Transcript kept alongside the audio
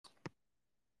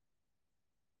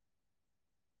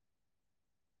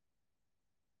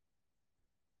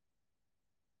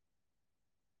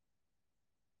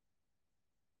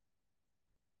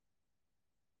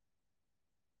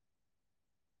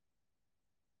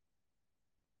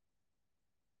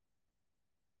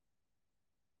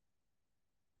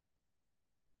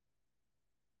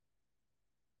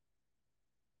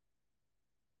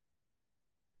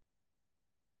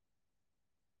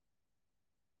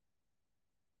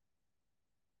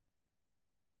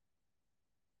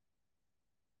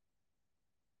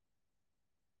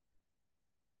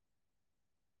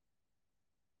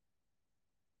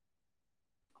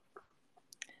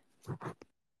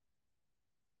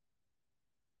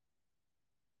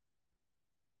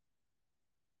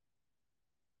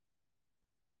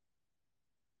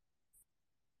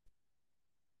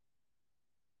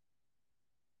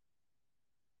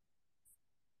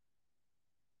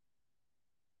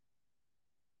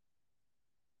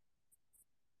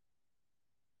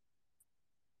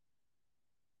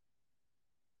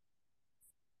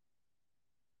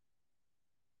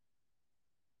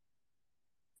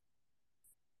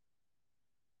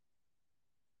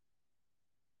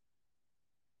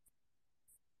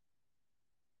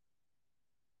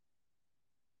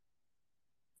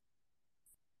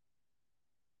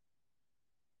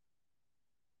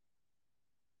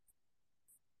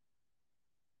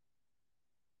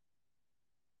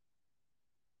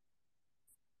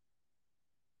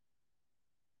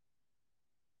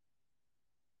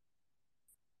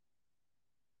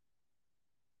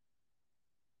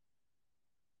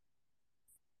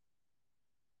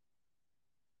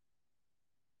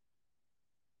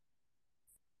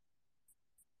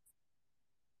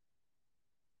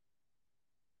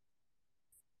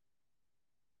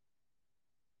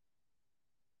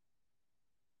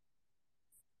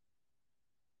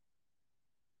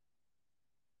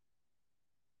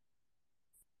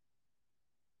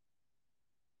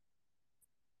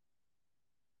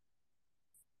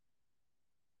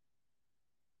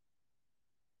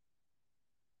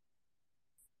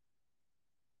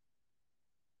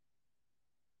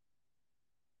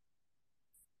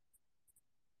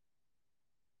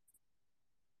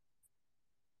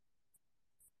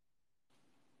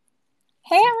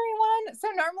Hey everyone! So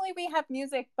normally we have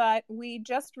music, but we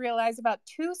just realized about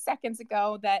 2 seconds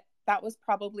ago that that was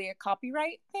probably a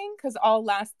copyright thing because all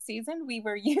last season we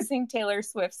were using Taylor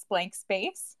Swift's Blank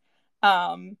Space.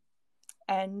 Um,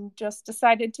 and just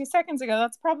decided 2 seconds ago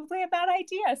that's probably a bad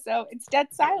idea. So it's dead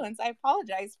silence. I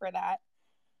apologize for that.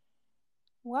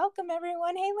 Welcome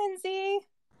everyone. Hey Lindsay.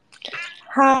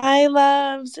 Hi,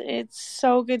 loves. It's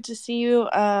so good to see you.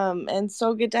 And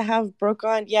so good to have Brooke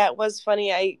on. Yeah, it was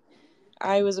funny.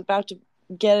 I was about to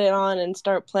get it on and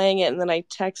start playing it, and then I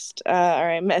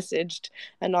messaged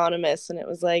Anonymous, and it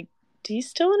was like, "Do you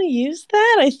still want to use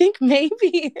that?" I think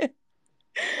maybe,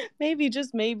 maybe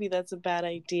just maybe that's a bad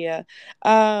idea.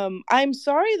 I'm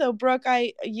sorry though, Brooke.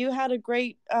 You had a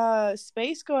great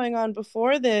space going on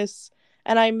before this,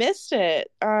 and I missed it.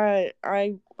 I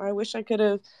wish I could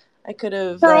have. I could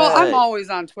have. Girl, I'm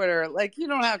always on Twitter. Like, you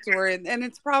don't have to worry. And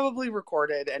it's probably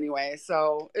recorded anyway.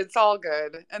 So it's all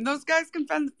good. And those guys can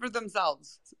fend for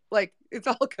themselves. Like, it's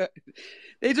all good.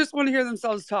 They just want to hear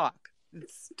themselves talk.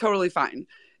 It's totally fine.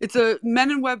 It's a Men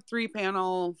in Web3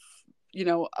 panel,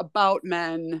 about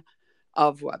men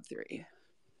of Web3.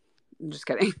 I'm just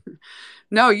kidding.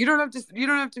 No, you don't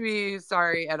have to be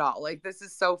sorry at all. Like, this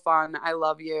is so fun. I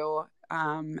love you.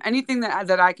 Anything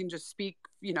that I can just speak,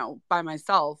 by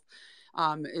myself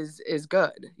is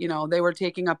good. They were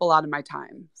taking up a lot of my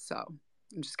time. So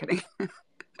I'm just kidding. I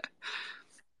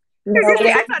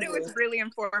thought it was really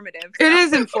informative. So. It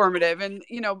is informative. And,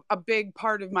 a big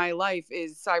part of my life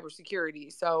is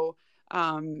cybersecurity. So,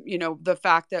 the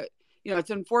fact that,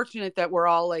 it's unfortunate that we're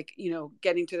all like,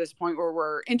 getting to this point where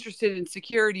we're interested in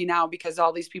security now because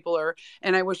all these people are,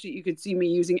 and I wish that you could see me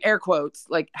using air quotes,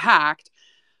 like hacked.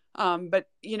 But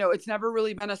it's never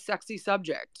really been a sexy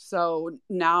subject. So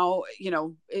now,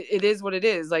 it is what it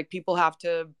is. Like, people have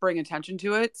to bring attention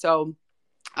to it. So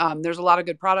there's a lot of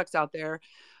good products out there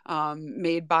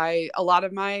made by a lot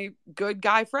of my good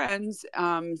guy friends.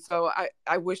 So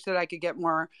I wish that I could get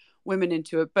more women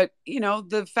into it. But,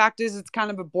 the fact is it's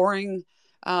kind of a boring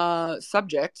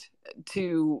subject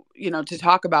to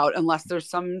talk about unless there's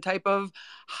some type of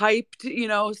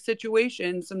hyped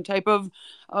situation, some type of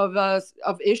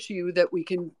issue that we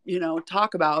can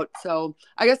talk about. So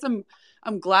I guess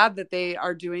I'm glad that they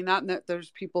are doing that and that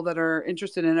there's people that are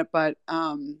interested in it, but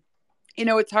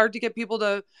it's hard to get people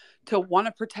to want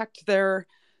to protect their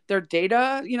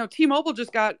data. T-Mobile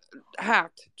just got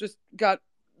hacked, just got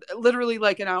literally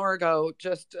like an hour ago,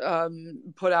 just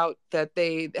put out that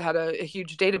they had a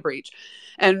huge data breach.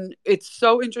 And it's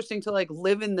so interesting to like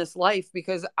live in this life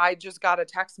because I just got a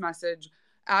text message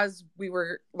as we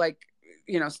were like,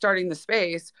 starting the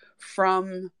space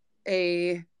from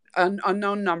an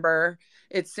unknown number.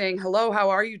 It's saying, "Hello,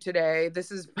 how are you today?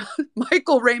 This is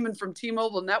Michael Raymond from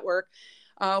T-Mobile Network.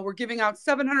 We're giving out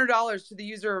 $700 to the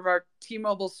user of our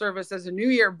T-Mobile service as a New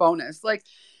Year bonus." Like,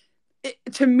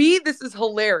 to me, this is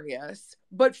hilarious.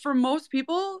 But for most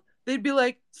people, they'd be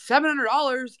like,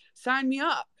 $700, sign me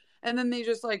up. And then they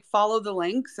just like follow the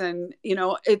links. And,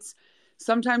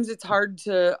 sometimes it's hard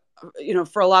to,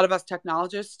 for a lot of us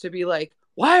technologists to be like,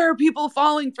 why are people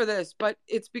falling for this? But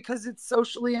it's because it's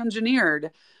socially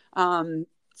engineered.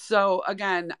 So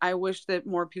again, I wish that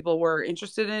more people were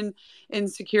interested in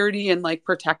security and like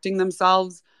protecting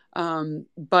themselves.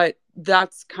 But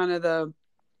that's kind of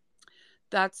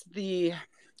that's the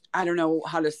I don't know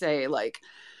how to say, like,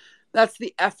 that's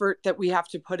the effort that we have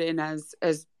to put in as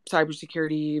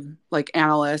cybersecurity like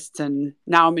analysts. And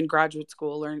now I'm in graduate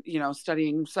school, learn,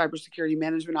 studying cybersecurity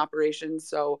management operations.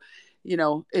 So,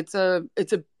 it's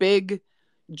a big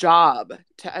job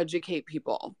to educate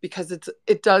people, because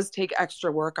it does take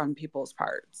extra work on people's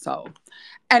part. So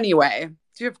anyway,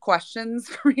 do you have questions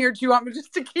for me, or do you want me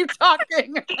just to keep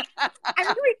talking? I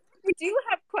mean, we do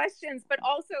have questions, but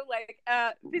also like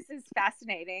this is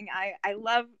fascinating. I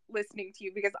love listening to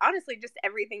you because honestly, just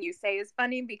everything you say is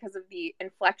funny because of the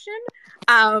inflection.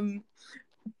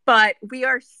 But we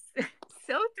are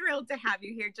so thrilled to have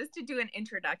you here. Just to do an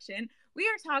introduction, we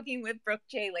are talking with Brooke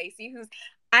J. Lacey, who's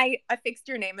I affixed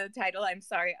your name in the title. I'm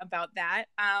sorry about that.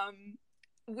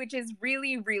 Which is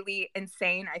really, really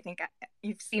insane. I think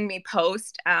you've seen me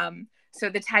post. So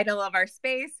the title of our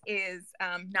space is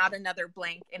Not Another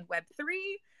Blank in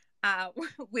Web3,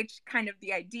 which kind of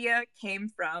the idea came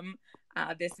from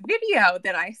this video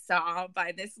that I saw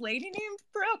by this lady named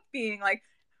Brooke being like,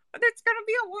 there's going to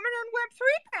be a woman on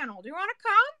Web3 panel. Do you want to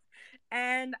come?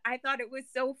 And I thought it was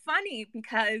so funny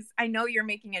because I know you're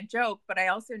making a joke, but I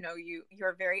also know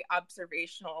you're very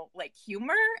observational, like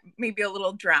humor, maybe a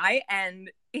little dry.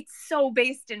 And it's so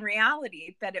based in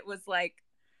reality that it was like,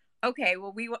 okay,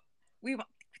 well, we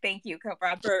thank you,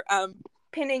 Cobra, for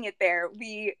pinning it there.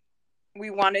 We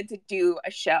wanted to do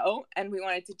a show and we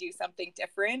wanted to do something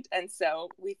different. And so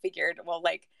we figured, well,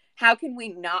 like, how can we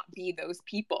not be those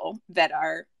people that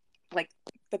are like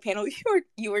the panel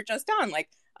you were just on, like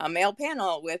a male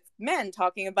panel with men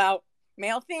talking about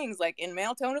male things, like in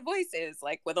male tone of voices,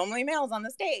 like with only males on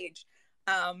the stage.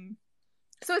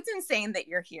 So it's insane that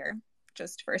you're here.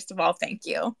 Just first of all, thank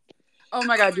you. Oh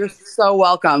my God, you're so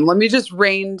welcome. Let me just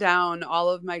rain down all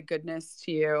of my goodness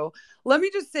to you. Let me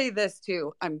just say this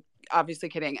too. I'm obviously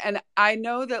kidding. And I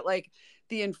know that like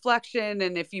the inflection,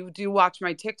 and if you do watch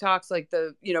my TikToks, like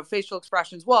the, facial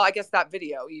expressions, well, I guess that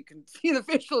video, you can see the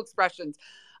facial expressions.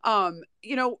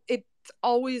 It's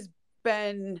always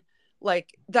been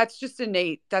like, that's just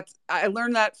innate. I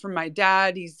learned that from my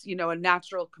dad. He's, a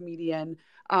natural comedian.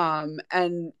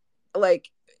 And like,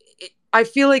 I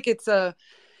feel like it's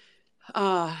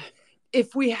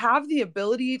if we have the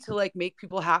ability to like make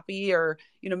people happy or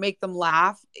make them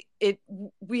laugh,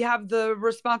 we have the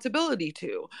responsibility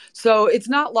to. So it's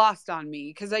not lost on me,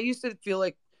 because I used to feel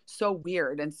like so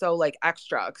weird and so like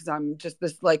extra because I'm just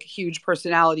this like huge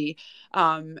personality,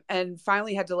 and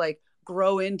finally had to like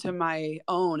grow into my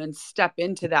own and step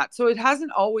into that. So it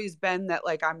hasn't always been that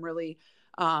like I'm really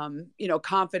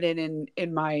confident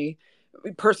in my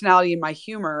personality and my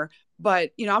humor.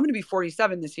 But I'm going to be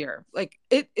 47 this year. Like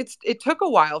it took a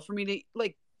while for me to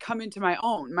like come into my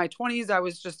own. My 20s, I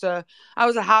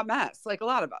was a hot mess, like a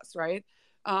lot of us, right?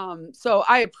 So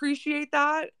I appreciate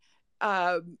that,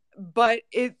 but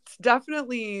it's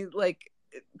definitely like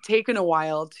taken a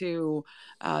while to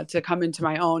come into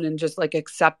my own and just like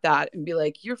accept that and be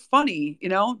like, you're funny,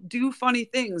 do funny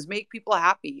things, make people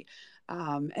happy,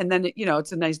 and then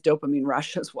it's a nice dopamine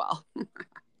rush as well.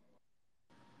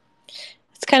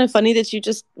 It's kind of funny that you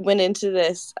just went into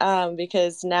this,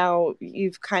 because now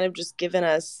you've kind of just given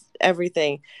us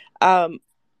everything. Our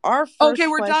first okay,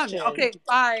 we're question, done. Okay,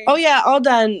 bye. Oh yeah, all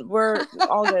done. We're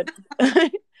all good.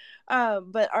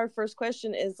 But our first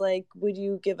question is like, would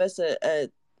you give us a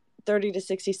 30 to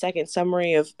 60 second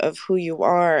summary of who you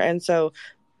are? And so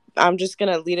I'm just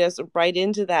going to lead us right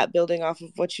into that, building off of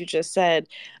what you just said.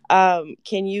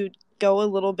 Can you go a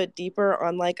little bit deeper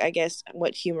on, like, I guess,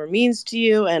 what humor means to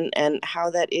you and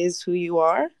how that is who you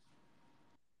are?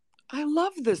 I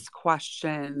love this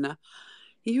question.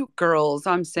 You girls,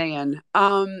 I'm saying.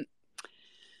 Man,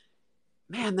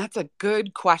 that's a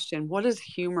good question. What does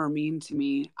humor mean to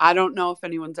me? I don't know if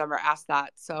anyone's ever asked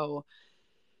that. So,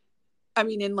 I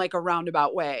mean, in like a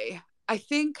roundabout way, I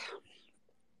think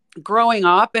growing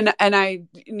up, and I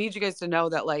need you guys to know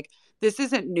that like this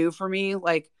isn't new for me.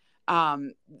 Like,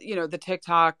 the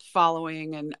TikTok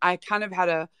following, and I kind of had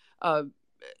a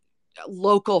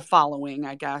local following,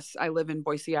 I guess. I live in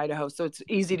Boise, Idaho, so it's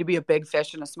easy to be a big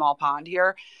fish in a small pond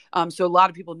here. So a lot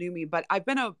of people knew me, but I've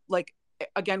been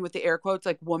again with the air quotes,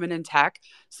 like woman in tech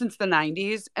since the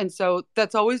 90s. And so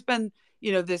that's always been,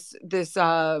 this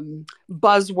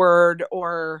buzzword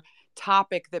or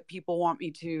topic that people want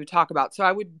me to talk about. So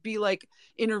I would be like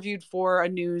interviewed for a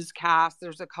newscast.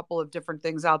 There's a couple of different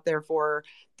things out there for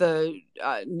the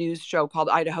news show called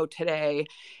Idaho Today.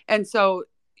 And so,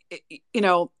 you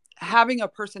know, having a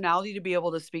personality to be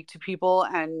able to speak to people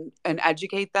and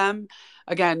educate them,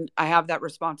 again, I have that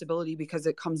responsibility because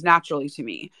it comes naturally to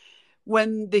me.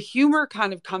 When the humor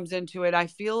kind of comes into it, I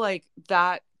feel like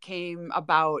that came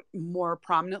about more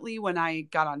prominently when I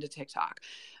got onto TikTok.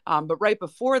 But right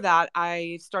before that,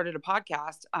 I started a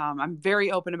podcast. I'm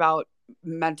very open about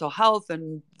mental health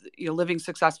and, you know, living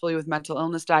successfully with mental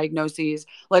illness diagnoses,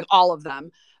 like all of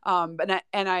them.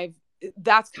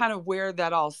 That's kind of where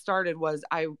that all started. Was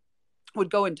I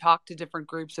would go and talk to different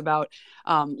groups about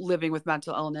living with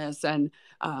mental illness and,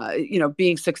 you know,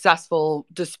 being successful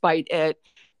despite it.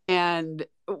 And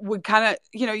would kind of,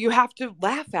 you know, you have to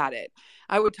laugh at it.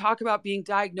 I would talk about being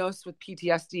diagnosed with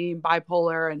PTSD and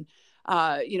bipolar and,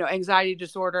 you know, anxiety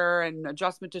disorder and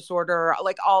adjustment disorder,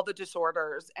 like all the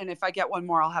disorders. And if I get one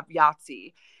more, I'll have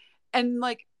Yahtzee. And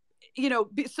like, you know,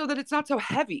 so that it's not so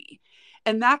heavy.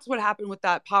 And that's what happened with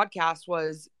that podcast.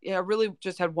 Was, you know, I really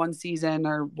just had one season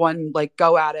or one like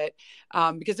go at it,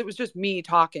 because it was just me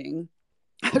talking.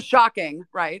 Shocking,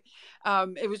 right?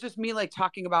 It was just me like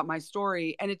talking about my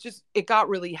story, and it got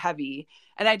really heavy,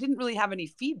 and I didn't really have any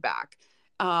feedback.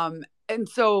 And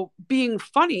so being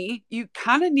funny, you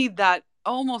kind of need that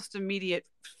almost immediate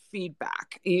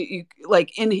feedback, you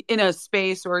like in a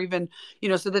space, or even, you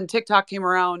know. So then TikTok came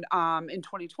around in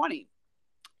 2020.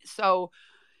 So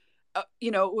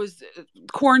you know, it was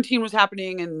quarantine was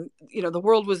happening, and, you know, the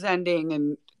world was ending,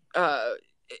 and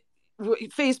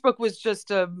Facebook was just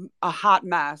a hot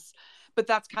mess. But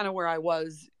that's kind of where I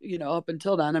was, you know, up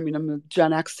until then. I mean, I'm a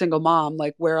Gen X single mom.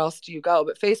 Like, where else do you go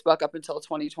but Facebook up until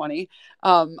 2020,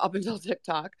 up until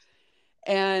TikTok.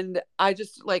 And I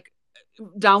just like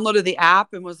downloaded the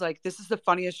app and was like, this is the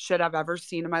funniest shit I've ever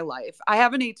seen in my life. I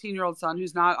have an 18-year-old son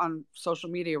who's not on social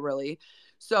media really.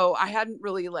 So I hadn't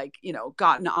really, like, you know,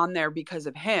 gotten on there because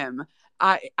of him.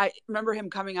 I remember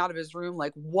him coming out of his room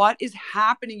like, what is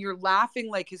happening? You're laughing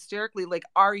like hysterically. Like,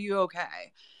 are you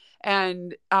okay?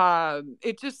 And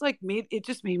it just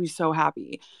made me so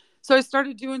happy. So I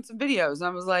started doing some videos and I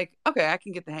was like, okay, I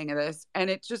can get the hang of this. And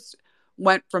it just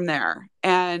went from there.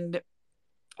 And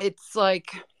it's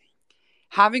like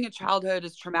having a childhood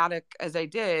as traumatic as I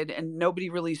did, and nobody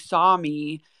really saw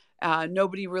me.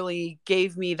 Nobody really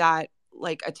gave me that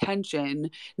like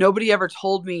attention. Nobody ever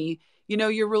told me, you know,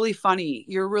 you're really funny.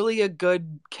 You're really a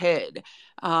good kid.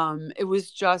 It was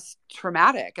just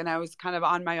traumatic. And I was kind of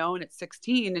on my own at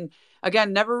 16. And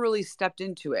again, never really stepped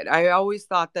into it. I always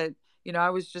thought that, you know, I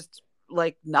was just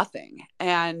like nothing.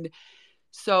 And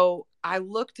so I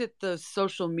looked at the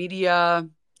social media,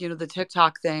 you know, the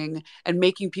TikTok thing, and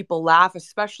making people laugh,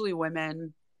 especially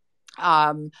women.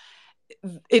 Um,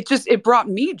 it brought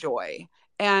me joy.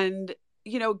 And,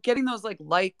 you know, getting those like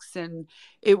likes, and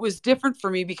it was different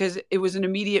for me because it was an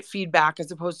immediate feedback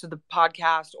as opposed to the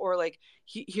podcast, or like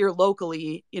here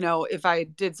locally, you know, if I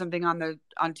did something on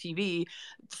TV,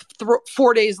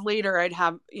 4 days later, I'd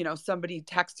have, you know, somebody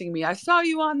texting me, I saw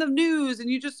you on the news and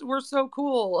you just were so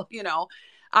cool. You know,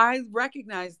 I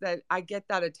recognize that I get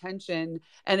that attention,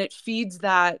 and it feeds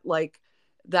that, like,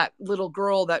 that little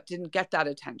girl that didn't get that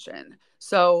attention.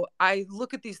 So I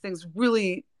look at these things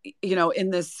really, you know,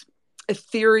 in this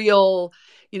ethereal,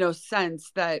 you know,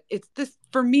 sense that it's this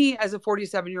for me as a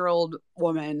 47-year-old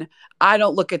woman. I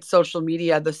don't look at social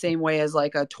media the same way as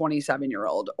like a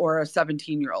 27-year-old or a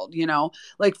 17-year-old, you know,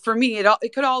 like for me,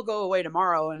 it could all go away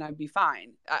tomorrow and I'd be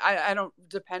fine. I don't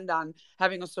depend on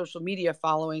having a social media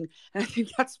following. And I think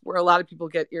that's where a lot of people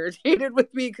get irritated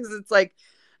with me, because it's like,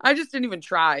 I just didn't even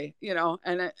try, you know,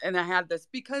 and I had this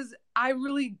because I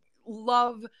really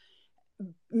love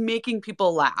making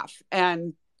people laugh,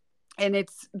 and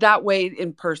it's that way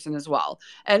in person as well.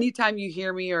 Anytime you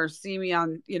hear me or see me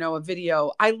on, you know, a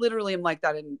video, I literally am like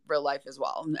that in real life as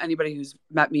well. And anybody who's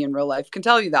met me in real life can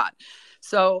tell you that.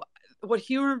 So what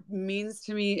humor means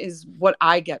to me is what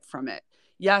I get from it.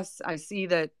 Yes, I see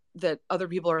that other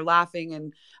people are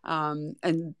laughing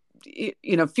and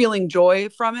you know, feeling joy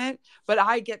from it, but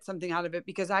I get something out of it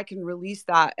because I can release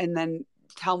that and then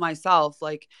tell myself,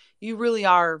 like, you really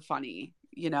are funny,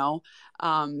 you know.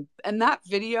 And that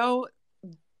video,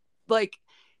 like,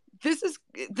 this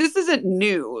isn't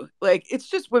new. Like, it's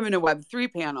just Women in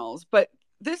Web3 panels, but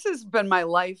this has been my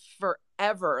life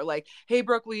forever. Like, hey,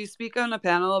 Brooke, will you speak on a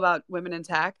panel about women in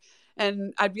tech?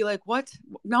 And I'd be like, what?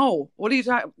 No, what are you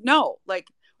talking? No, like,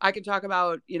 I could talk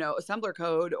about, assembler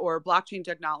code or blockchain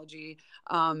technology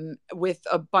with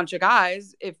a bunch of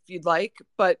guys if you'd like,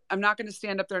 but I'm not going to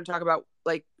stand up there and talk about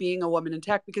like being a woman in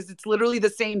tech, because it's literally the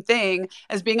same thing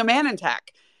as being a man in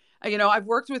tech. I've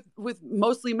worked with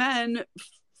mostly men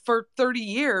for 30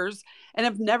 years and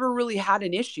have never really had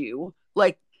an issue.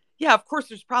 Like, yeah, of course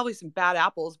there's probably some bad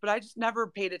apples, but I just never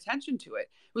paid attention to it.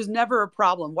 It was never a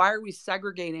problem. Why are we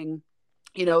segregating,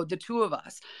 the two of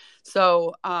us?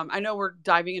 So I know we're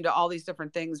diving into all these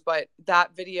different things, but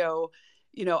that video,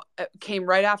 came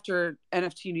right after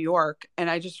NFT New York. And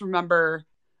I just remember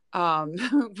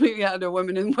we had a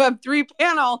Women in Web3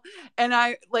 panel,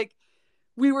 and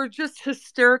we were just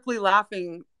hysterically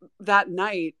laughing that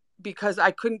night because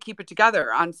I couldn't keep it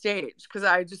together on stage, because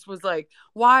I just was like,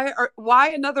 why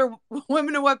another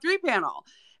Women in Web3 panel?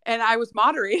 And I was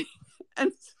moderating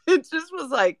and it just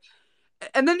was like,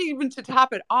 and then even to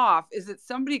top it off is that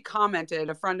somebody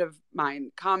commented, a friend of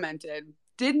mine commented,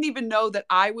 didn't even know that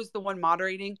I was the one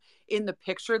moderating in the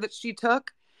picture that she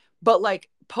took, but like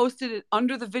posted it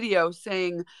under the video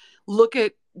saying, look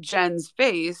at Jen's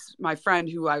face, my friend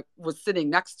who I was sitting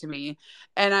next to me.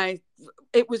 And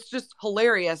it was just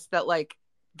hilarious that like,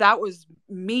 that was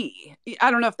me. I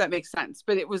don't know if that makes sense,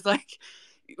 but it was like,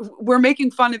 we're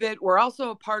making fun of it. We're also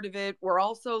a part of it. We're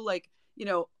also like,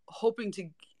 hoping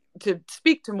to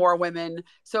speak to more women.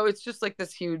 So it's just like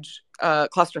this huge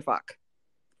clusterfuck.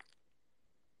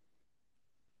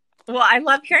 Well, I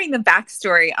love hearing the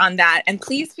backstory on that. And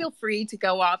please feel free to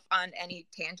go off on any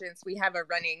tangents. We have a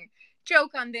running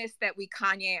joke on this that we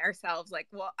Kanye ourselves. Like,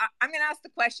 well, I'm going to ask the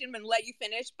question and let you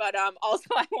finish. But also,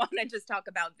 I want to just talk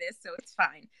about this. So it's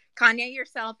fine. Kanye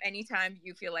yourself anytime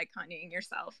you feel like Kanyeing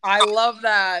yourself. I love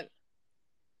that.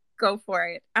 Go for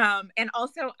it. And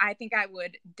also, I think I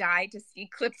would die to see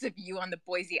clips of you on the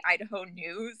Boise, Idaho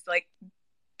news. Like,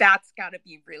 that's got to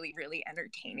be really, really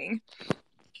entertaining.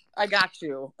 I got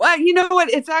you. Well, you know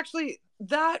what? It's actually,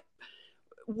 that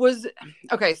was,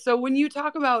 okay. So when you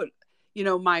talk about,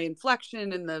 my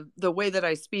inflection and the way that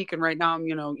I speak, and right now I'm,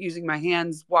 using my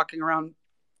hands walking around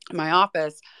my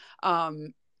office.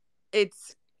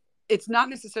 It's not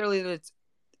necessarily that it's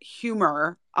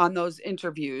humor on those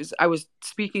interviews. I was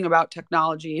speaking about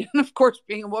technology and of course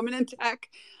being a woman in tech.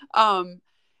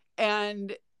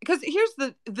 And because here's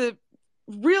the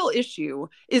real issue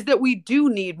is that we do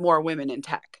need more women in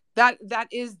tech. That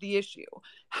is the issue.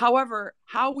 However,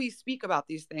 how we speak about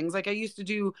these things, like I used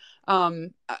to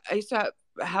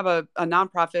have a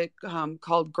nonprofit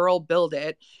called Girl Build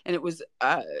It, and it was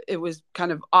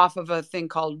kind of off of a thing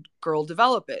called Girl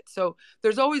Develop It. So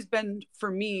there's always been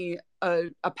for me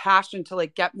a passion to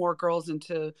like get more girls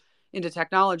into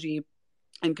technology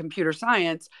and computer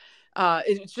science.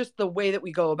 It's just the way that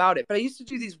we go about it. But I used to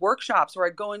do these workshops where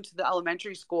I'd go into the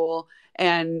elementary school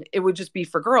and it would just be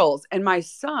for girls. And my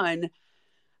son,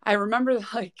 I remember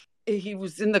like he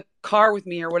was in the car with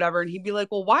me or whatever, and he'd be like,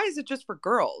 well, why is it just for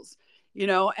girls?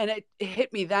 And it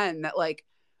hit me then that like,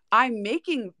 I'm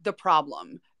making the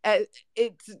problem.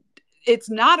 It's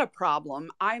not a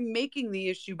problem. I'm making the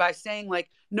issue by saying like,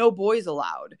 no boys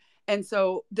allowed. And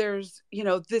so there's,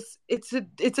 it's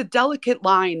a delicate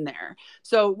line there.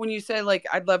 So when you say like,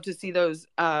 I'd love to see those,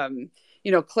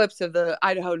 clips of the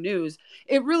Idaho news,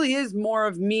 it really is more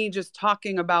of me just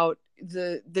talking about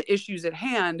the issues at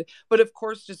hand. But of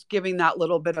course, just giving that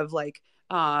little bit of like,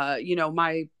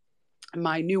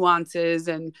 my nuances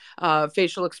and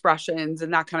facial expressions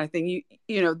and that kind of thing.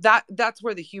 That's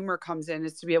where the humor comes in,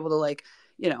 is to be able to like,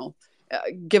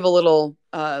 give a little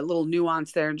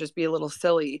nuance there and just be a little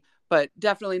silly, but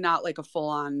definitely not like a full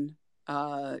on,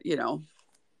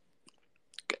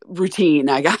 routine,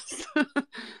 I guess.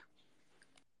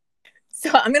 So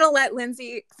I'm going to let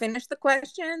Lindsay finish the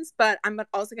questions, but I'm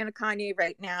also going to Kanye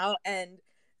right now. And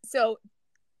so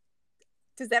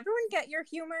does everyone get your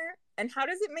humor? And how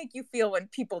does it make you feel when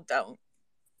people don't?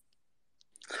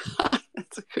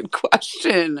 That's a good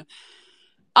question.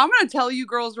 I'm going to tell you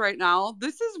girls right now,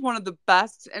 this is one of the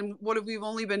best, and we've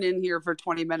only been in here for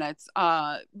 20 minutes.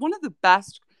 One of the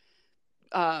best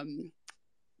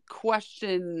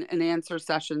question and answer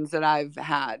sessions that I've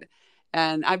had.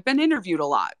 And I've been interviewed a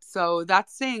lot, so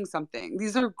that's saying something.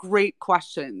 These are great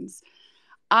questions.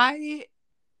 It's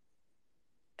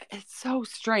so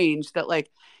strange that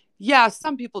like, yeah,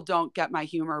 some people don't get my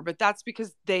humor, but that's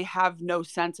because they have no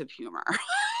sense of humor.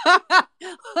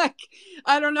 Like,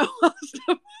 I don't know how else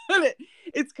to put it.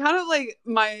 It's kind of like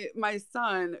my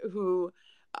son, who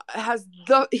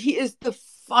he is the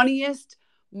funniest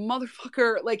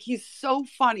motherfucker. Like, he's so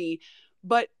funny,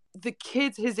 but the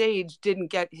kids his age didn't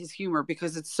get his humor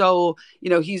because it's so,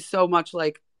 he's so much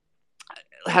like,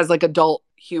 has like adult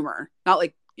humor, not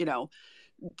like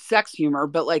sex humor,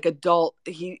 but like adult,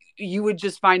 you would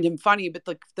just find him funny. But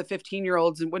like the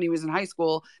 15-year-olds when he was in high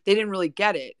school, they didn't really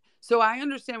get it. So I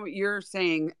understand what you're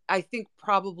saying. I think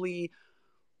probably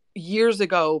years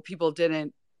ago, people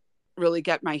didn't really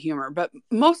get my humor, but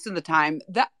most of the time,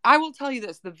 that I will tell you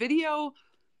this, the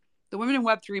Women in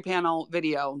Web3 panel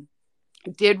video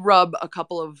did rub a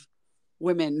couple of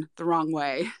women the wrong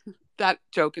way. That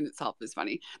joke in itself is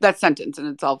funny. That sentence in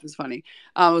itself is funny.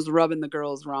 I was rubbing the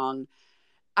girls wrong.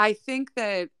 I think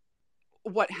that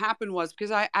what happened was,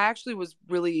 because I actually was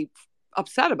really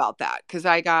upset about that, because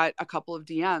I got a couple of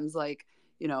DMs like,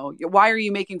 why are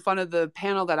you making fun of the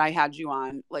panel that I had you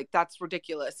on? Like, that's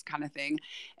ridiculous, kind of thing.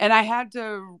 And I had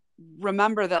to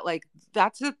remember that, like,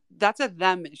 that's a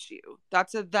them issue.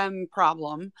 That's a them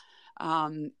problem.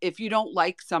 If you don't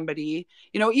like somebody,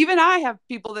 even I have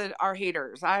people that are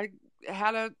haters. I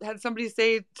had somebody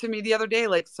say to me the other day,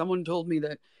 like, someone told me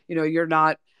that, you're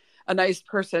not a nice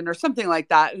person or something like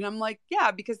that. And I'm like,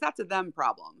 yeah, because that's a them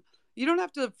problem. You don't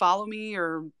have to follow me,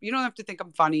 or you don't have to think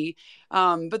I'm funny.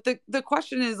 But the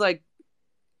question is, like,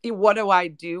 what do I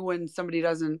do when somebody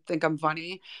doesn't think I'm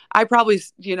funny? I probably,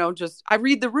 I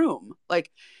read the room. Like,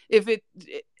 I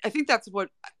think that's what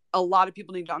a lot of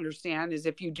people need to understand is,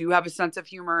 if you do have a sense of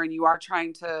humor and you are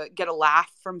trying to get a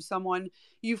laugh from someone,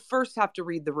 you first have to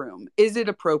read the room. Is it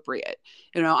appropriate?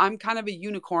 I'm kind of a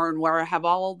unicorn where I have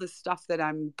all this stuff that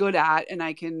I'm good at, and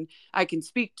I can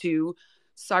speak to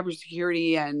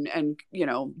cybersecurity and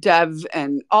dev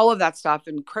and all of that stuff,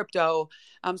 and crypto.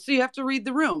 So you have to read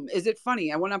the room. Is it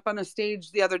funny? I went up on a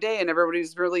stage the other day and everybody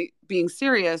was really being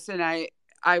serious, and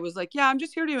I was like, yeah, I'm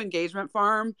just here to engagement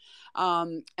farm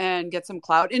and get some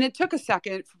clout. And it took a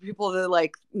second for people to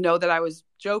like know that I was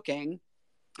joking.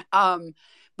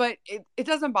 But it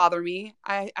doesn't bother me.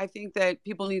 I think that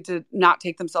people need to not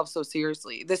take themselves so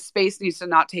seriously. This space needs to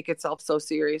not take itself so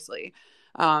seriously.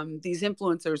 These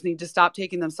influencers need to stop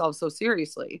taking themselves so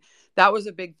seriously. That was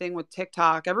a big thing with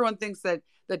TikTok. Everyone thinks that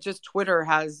just Twitter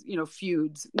has,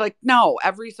 feuds. Like, no,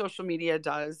 every social media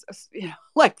does.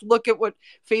 Like, look at what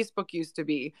Facebook used to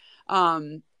be.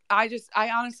 I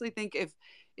honestly think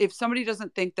if somebody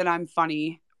doesn't think that I'm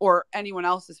funny or anyone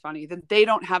else is funny, then they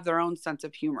don't have their own sense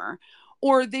of humor,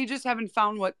 or they just haven't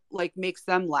found what like makes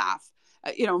them laugh.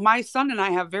 My son and I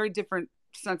have very different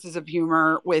senses of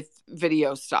humor with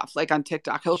video stuff. Like on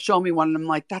TikTok, he'll show me one and I'm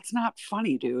like, that's not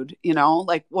funny, dude.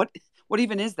 Like what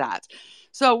even is that?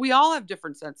 So we all have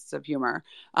different senses of humor.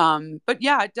 But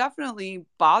yeah, it definitely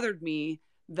bothered me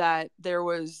that there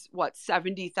was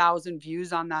 70,000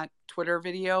 views on that Twitter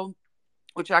video,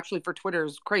 which actually for Twitter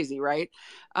is crazy, right?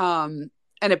 And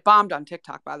it bombed on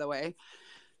TikTok, by the way.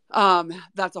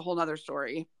 That's a whole nother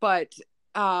story. But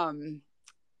that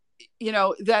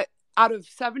out of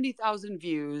 70,000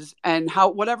 views and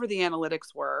whatever the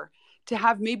analytics were, to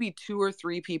have maybe 2 or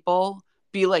 3 people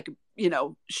be like,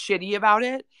 shitty about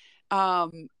it.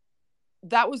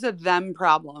 That was a them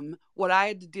problem. What I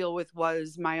had to deal with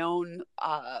was my own,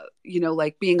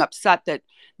 like being upset that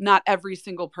not every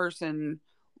single person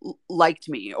liked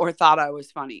me or thought I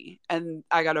was funny. And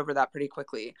I got over that pretty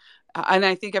quickly. And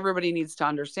I think everybody needs to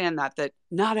understand that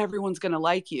not everyone's going to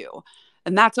like you.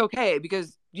 And that's okay,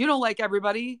 because you don't like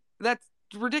everybody. That's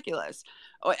ridiculous.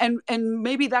 And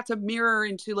maybe that's a mirror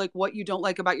into like what you don't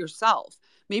like about yourself.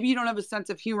 Maybe you don't have a sense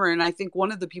of humor. And I think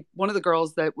one of the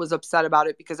girls that was upset about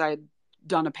it because I had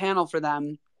done a panel for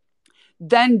them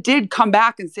then did come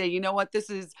back and say, you know what, this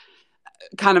is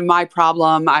kind of my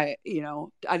problem. I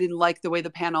didn't like the way the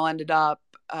panel ended up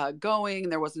going.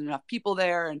 There wasn't enough people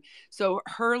there. And so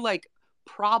her like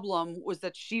problem was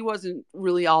that she wasn't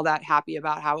really all that happy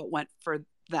about how it went for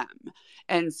them.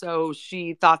 And so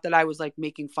she thought that I was like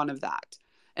making fun of that.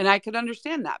 And I could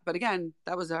understand that. But again,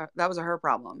 that was a her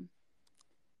problem.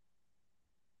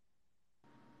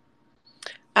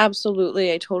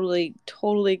 Absolutely. I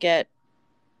totally get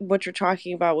what you're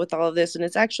talking about with all of this, and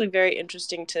it's actually very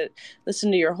interesting to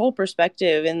listen to your whole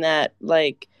perspective in that,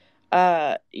 like,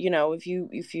 if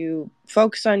you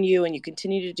focus on you and you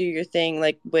continue to do your thing,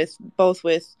 like with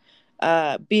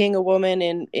being a woman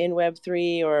in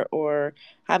Web3 or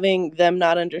having them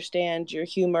not understand your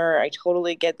humor. I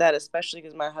totally get that, especially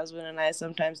because my husband and I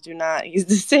sometimes do not. He's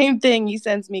the same thing. He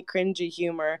sends me cringy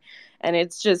humor and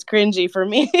it's just cringy for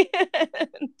me.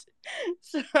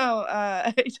 So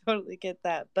I totally get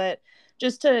that. But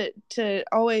just to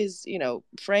always,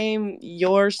 frame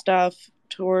your stuff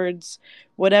towards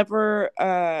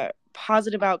whatever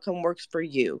positive outcome works for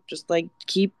you. Just like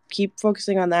keep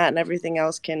focusing on that, and everything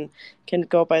else can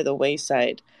go by the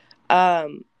wayside.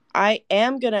 I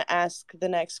am gonna ask the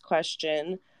next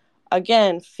question.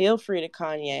 Again, feel free to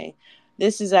Kanye.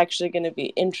 This is actually going to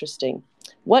be interesting.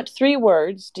 What 3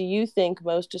 words do you think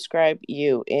most describe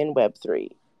you in Web3?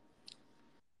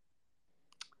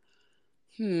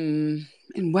 In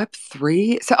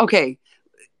Web3? So, okay,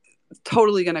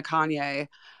 totally gonna Kanye.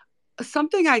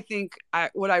 Something I think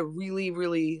what I really,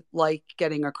 really like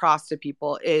getting across to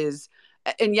people is,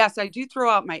 and yes, I do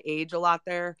throw out my age a lot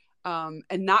there. And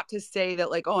not to say that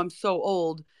like, oh, I'm so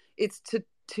old. It's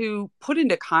to put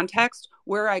into context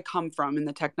where I come from in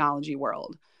the technology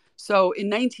world. So in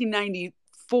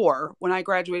 1994, when I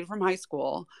graduated from high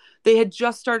school, they had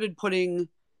just started putting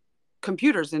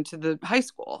computers into the high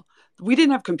school. We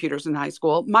didn't have computers in high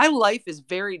school. My life is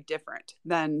very different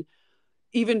than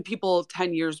even people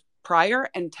 10 years prior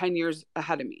and 10 years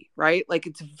ahead of me, right? Like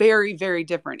it's very, very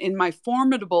different. In my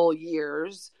formidable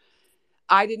years,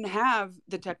 I didn't have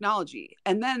the technology.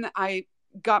 And then I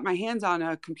got my hands on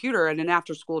a computer at an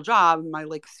after school job in my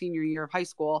like senior year of high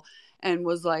school and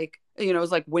was like, it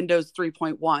was like Windows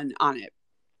 3.1 on it.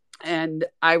 And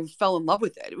I fell in love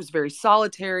with it. It was very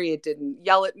solitary. It didn't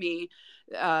yell at me.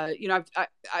 I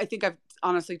think I've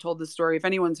honestly told this story. If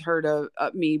anyone's heard of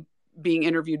me being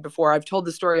interviewed before, I've told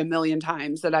the story a million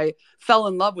times that I fell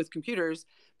in love with computers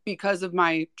because of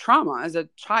my trauma as a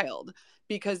child,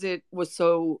 because it was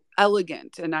so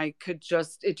elegant and it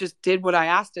just did what I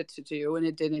asked it to do. And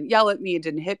it didn't yell at me. It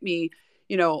didn't hit me,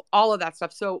 all of that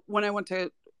stuff. So when I went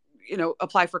to,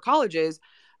 apply for colleges,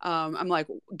 I'm like,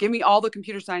 give me all the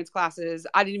computer science classes.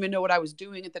 I didn't even know what I was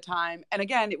doing at the time. And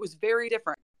again, it was very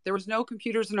different. There was no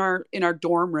computers in our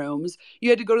dorm rooms. You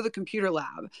had to go to the computer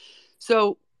lab.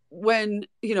 So when,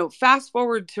 fast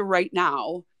forward to right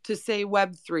now to say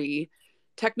Web3,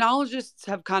 technologists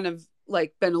have kind of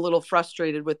like been a little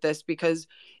frustrated with this because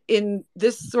in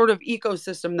this sort of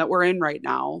ecosystem that we're in right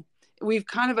now, we've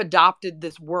kind of adopted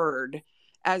this word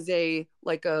as a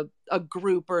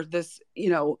group or this,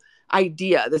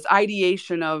 idea, this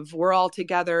ideation of we're all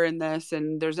together in this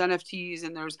and there's NFTs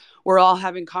and we're all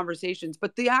having conversations.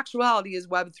 But the actuality is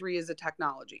Web3 is a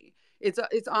technology. It's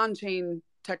on-chain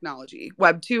technology.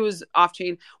 Web 2 is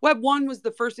off-chain. Web 1 was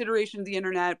the first iteration of the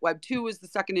internet. Web 2 was the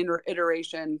second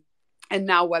iteration. And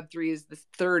now Web 3 is the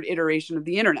third iteration of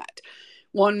the internet.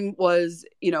 One was,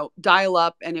 dial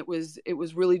up, and it was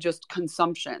really just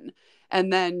consumption.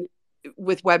 And then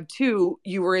with Web 2,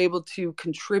 you were able to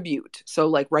contribute. So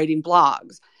like writing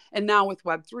blogs. And now with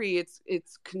Web 3,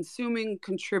 it's consuming,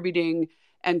 contributing,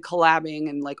 and collabing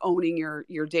and like owning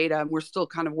your data. And we're still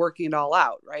kind of working it all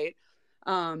out, right?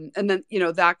 And then,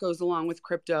 that goes along with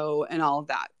crypto and all of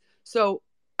that. So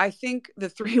I think the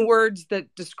 3 words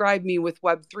that describe me with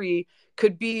Web3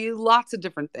 could be lots of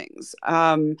different things.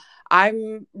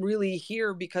 I'm really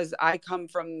here because I come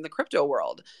from the crypto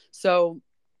world. So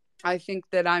I think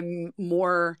that I'm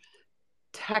more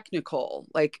technical,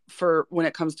 like for when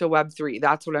it comes to Web3.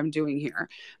 That's what I'm doing here.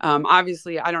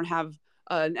 Obviously, I don't have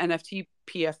an NFT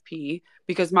PFP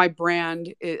because my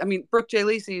brand Brooke J.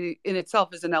 Lacey in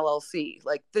itself is an LLC.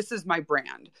 Like this is my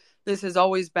brand. This has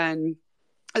always been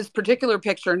this particular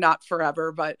picture, not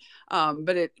forever, but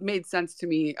it made sense to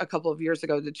me a couple of years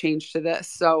ago to change to this.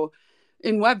 So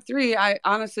in Web3, I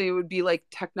honestly, it would be like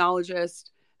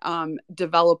technologist,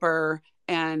 developer,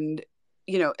 and,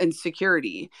 and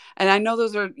security. And I know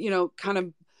those are, kind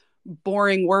of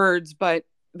boring words, but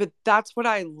that's what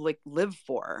I like live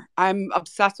for. I'm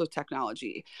obsessed with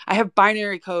technology. I have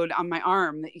binary code on my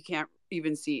arm that you can't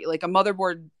even see, like a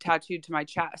motherboard tattooed to my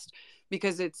chest,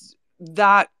 because it's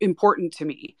that important to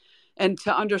me, and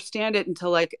to understand it and to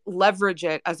like leverage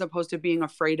it as opposed to being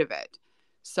afraid of it.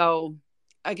 So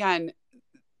again,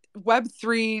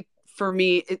 Web3 for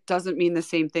me, it doesn't mean the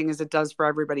same thing as it does for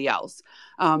everybody else.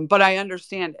 But I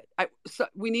understand it. So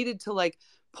we needed to like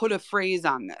put a phrase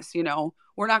on this,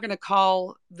 we're not going to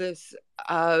call this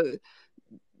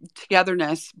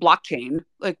togetherness blockchain.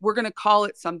 Like we're going to call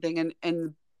it something.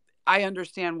 And I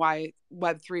understand why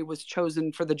Web3 was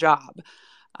chosen for the job.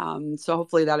 So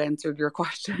hopefully that answered your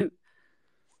question.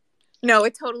 No,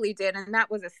 it totally did. And that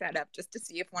was a setup just to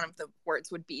see if one of the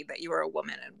words would be that you were a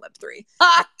woman in Web3.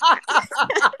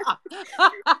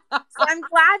 So I'm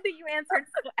glad that you answered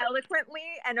so eloquently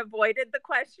and avoided the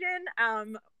question.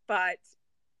 But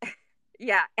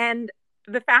yeah, and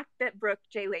the fact that Brooke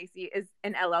J. Lacey is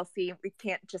an LLC, we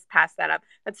can't just pass that up.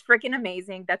 That's freaking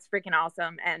amazing. That's freaking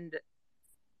awesome. And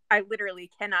I literally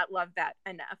cannot love that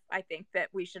enough. I think that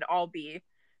we should all be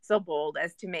so bold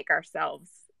as to make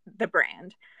ourselves the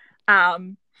brand.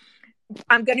 I'm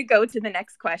going to go to the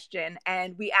next question.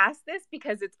 And we asked this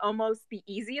because it's almost the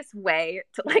easiest way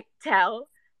to like tell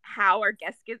how our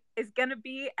guest is going to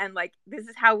be, and like this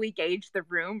is how we gauge the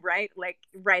room, right? Like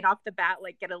right off the bat,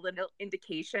 like get a little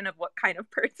indication of what kind of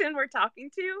person we're talking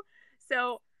to.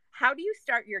 So how do you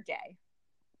start your day?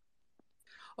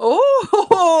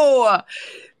 Oh,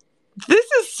 this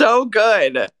is so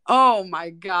good. Oh my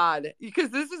God. Because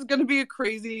this is going to be a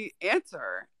crazy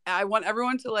answer. I want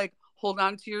everyone to like hold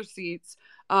on to your seats.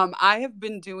 I have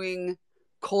been doing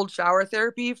cold shower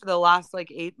therapy for the last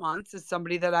like 8 months as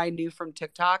somebody that I knew from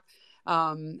TikTok.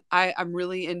 I'm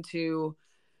really into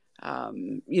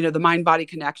the mind body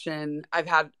connection. I've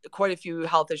had quite a few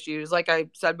health issues. Like I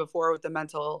said before, with the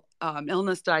mental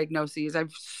illness diagnoses,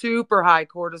 I've super high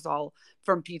cortisol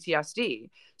from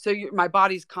PTSD. So my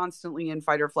body's constantly in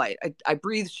fight or flight. I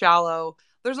breathe shallow.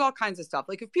 There's all kinds of stuff.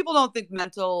 Like if people don't think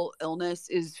mental illness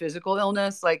is physical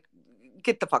illness, like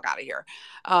get the fuck out of here.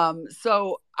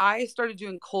 So I started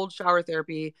doing cold shower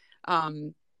therapy.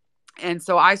 And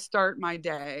so I start my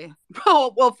day.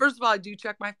 Well, first of all, I do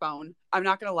check my phone. I'm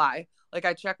not going to lie. Like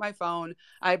I check my phone.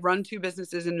 I run 2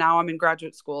 businesses and now I'm in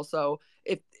graduate school. So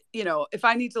if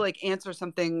I need to like answer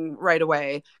something right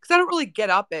away, because I don't really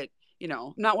get up at,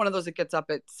 not one of those that gets up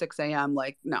at 6 a.m.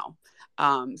 Like, no.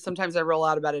 Sometimes I roll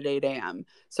out of bed at 8 a.m.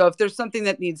 So if there's something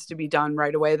that needs to be done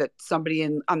right away that somebody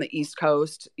on the East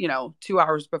Coast, 2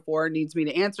 hours before needs me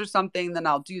to answer something, then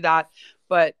I'll do that.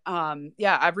 But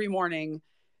yeah, every morning,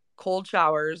 cold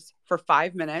showers for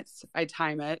 5 minutes. I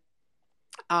time it.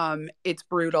 It's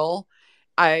brutal.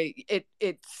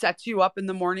 It sets you up in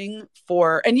the morning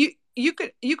and you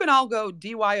can all go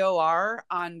DYOR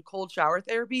on cold shower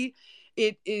therapy.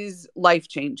 It is life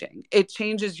changing. It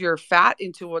changes your fat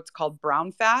into what's called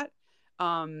brown fat.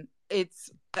 It's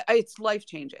life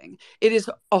changing. It is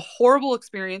a horrible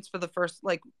experience for the first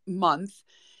like month,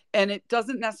 and it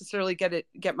doesn't necessarily get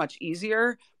much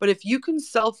easier. But if you can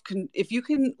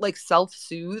like self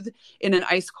soothe in an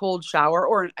ice cold shower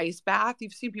or an ice bath,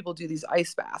 you've seen people do these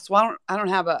ice baths. Well, I'm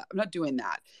not doing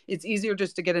that. It's easier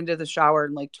just to get into the shower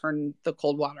and like turn the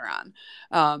cold water on.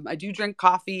 I do drink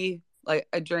coffee. Like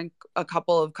I drink a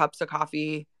couple of cups of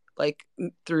coffee like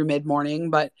through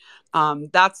mid-morning, but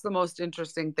that's the most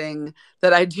interesting thing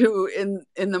that I do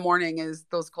in the morning is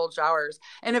those cold showers.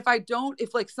 And if like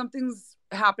something's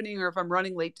happening or if I'm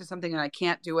running late to something and I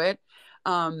can't do it,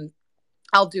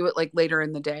 I'll do it like later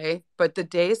in the day. But the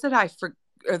days that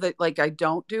or that like I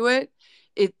don't do it,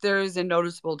 there's a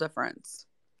noticeable difference.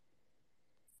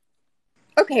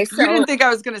 Okay, so you didn't think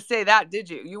I was going to say that, did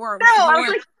you? You weren't. No, I was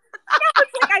like,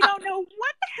 it's like I don't know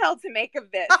what the hell to make of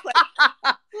this. Like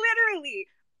literally,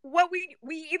 what we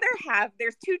either have,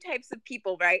 there's 2 types of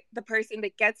people, right? The person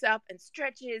that gets up and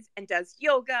stretches and does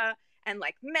yoga and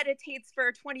like meditates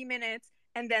for 20 minutes.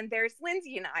 And then there's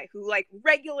Lindsay and I who like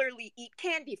regularly eat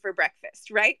candy for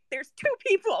breakfast, right? There's 2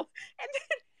 people. And then,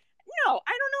 no,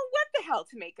 I don't know what the hell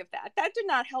to make of that. That did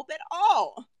not help at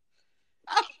all.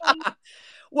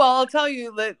 Well, I'll tell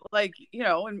you that, like,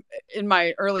 in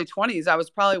my early 20s, I was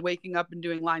probably waking up and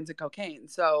doing lines of cocaine.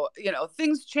 So,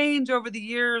 things change over the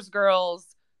years,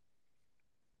 girls.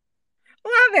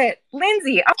 Love it.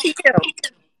 Lindsay, up to you.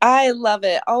 I love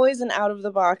it. Always an out of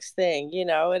the box thing,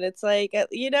 and it's like, I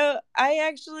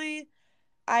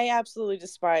absolutely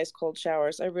despise cold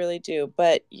showers. I really do.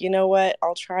 But you know what?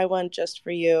 I'll try one just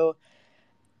for you.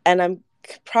 And I'm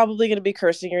probably going to be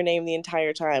cursing your name the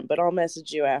entire time, but I'll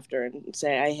message you after and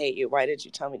say, I hate you. Why did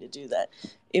you tell me to do that?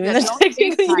 Even though don't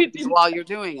FaceTime me while you're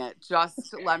doing it.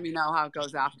 Just let me know how it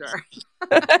goes after.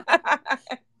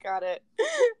 Got it.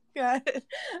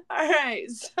 All right.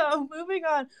 So moving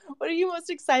on. What are you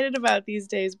most excited about these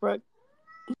days, Brooke?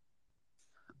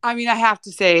 I mean, I have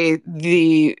to say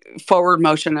the forward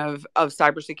motion of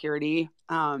cybersecurity.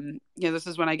 This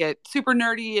is when I get super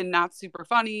nerdy and not super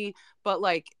funny, but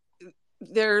like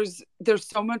there's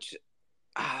so much,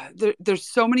 there's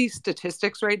so many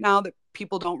statistics right now that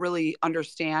people don't really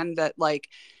understand that like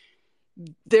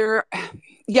there's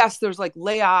like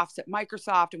layoffs at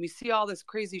Microsoft and we see all this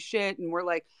crazy shit and we're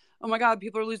like, oh my God,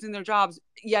 people are losing their jobs.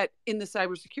 Yet in the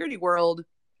cybersecurity world,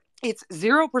 it's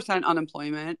 0%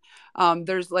 unemployment.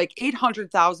 There's like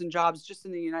 800,000 jobs just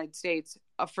in the United States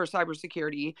for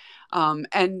cybersecurity.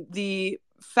 And the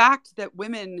fact that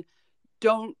women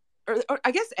don't, or I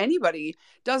guess anybody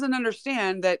doesn't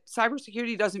understand that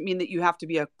cybersecurity doesn't mean that you have to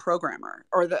be a programmer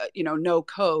or no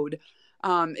code.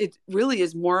 It really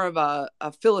is more of a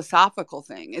philosophical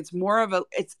thing.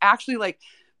 It's actually like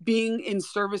being in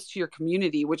service to your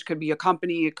community, which could be a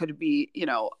company, it could be,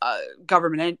 a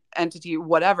government entity,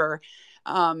 whatever.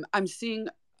 I'm seeing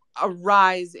a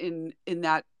rise in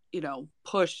that,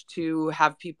 push to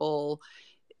have people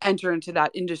enter into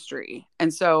that industry.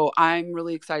 And so I'm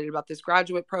really excited about this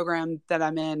graduate program that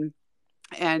I'm in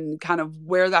and kind of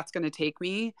where that's going to take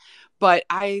me. But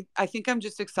I think I'm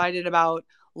just excited about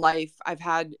life. I've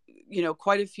had,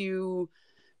 quite a few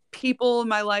people in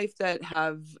my life that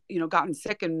have, gotten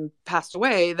sick and passed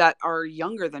away that are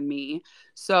younger than me.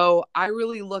 So I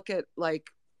really look at like,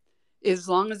 as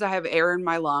long as I have air in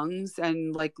my lungs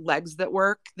and like legs that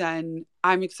work, then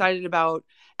I'm excited about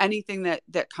anything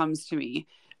that comes to me.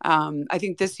 I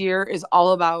think this year is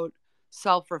all about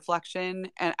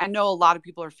self-reflection, and I know a lot of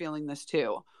people are feeling this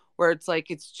too, where it's like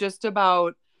it's just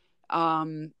about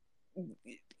um,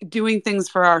 doing things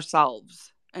for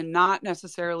ourselves and not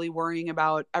necessarily worrying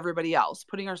about everybody else,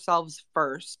 putting ourselves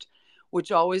first,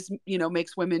 which always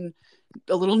makes women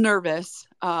a little nervous.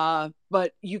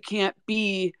 But you can't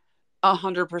be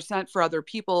 100% for other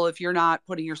people if you're not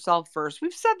putting yourself first.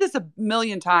 We've said this a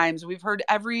million times. We've heard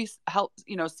every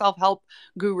self-help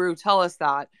guru tell us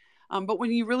that. But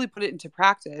when you really put it into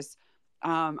practice,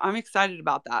 I'm excited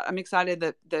about that. I'm excited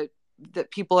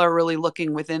that people are really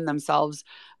looking within themselves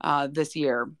this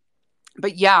year.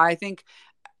 But yeah, I think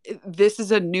this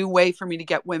is a new way for me to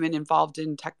get women involved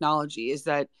in technology, is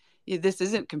that this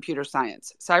isn't computer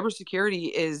science.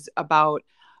 Cybersecurity is about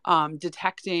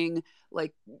detecting,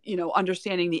 like,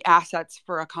 understanding the assets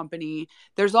for a company.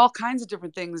 There's all kinds of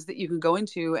different things that you can go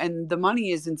into, and the money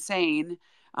is insane.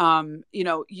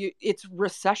 It's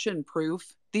recession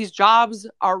proof. These jobs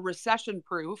are recession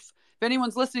proof. If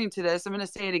anyone's listening to this, I'm going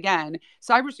to say it again.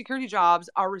 Cybersecurity jobs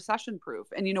are recession proof.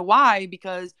 And you know why?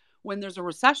 Because when there's a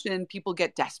recession, people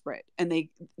get desperate, and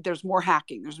there's more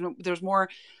hacking. There's more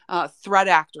threat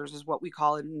actors, is what we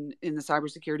call it in the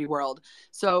cybersecurity world.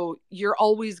 So you're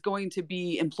always going to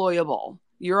be employable.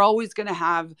 You're always going to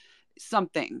have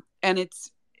something, and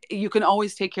you can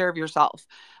always take care of yourself.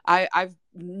 I've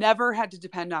never had to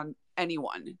depend on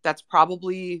anyone. That's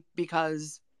probably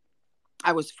because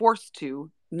I was forced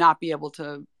to not be able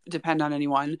to depend on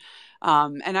anyone.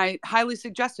 And I highly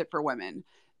suggest it for women,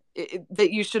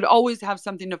 that you should always have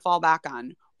something to fall back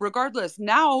on, regardless.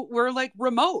 Now we're like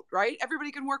remote, right?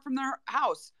 Everybody can work from their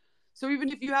house. So even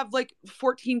if you have like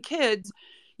 14 kids,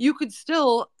 you could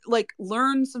still like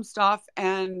learn some stuff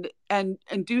and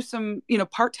do some,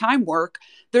 part-time work.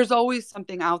 There's always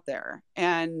something out there.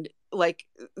 And like,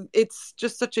 it's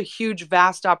just such a huge,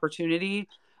 vast opportunity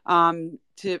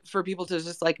for people to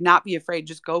just like not be afraid,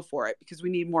 just go for it, because we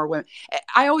need more women.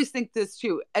 I always think this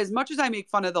too, as much as I make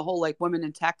fun of the whole like women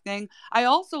in tech thing, I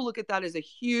also look at that as a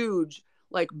huge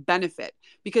like benefit,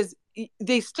 because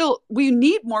we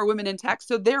need more women in tech.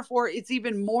 So therefore it's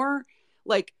even more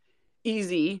like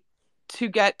easy to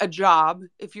get a job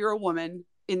if you're a woman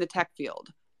in the tech field,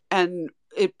 and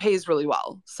it pays really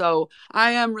well. So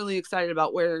I am really excited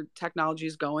about where technology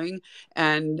is going.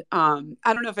 And I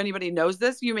don't know if anybody knows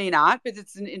this, you may not, but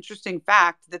it's an interesting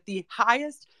fact that the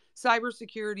highest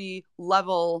cybersecurity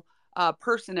level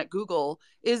person at Google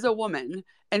is a woman.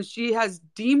 And she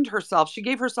gave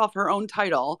herself her own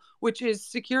title, which is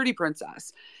security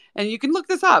princess. And you can look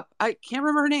this up. I can't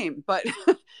remember her name, but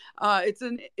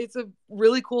it's a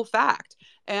really cool fact.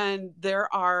 And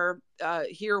there are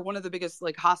here one of the biggest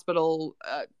like hospital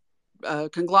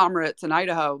conglomerates in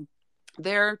Idaho.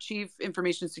 Their chief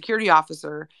information security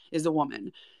officer is a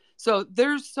woman. So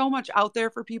there's so much out there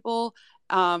for people.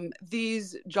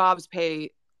 These jobs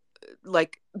pay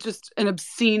like just an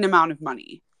obscene amount of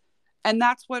money, and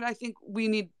that's what I think we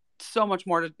need so much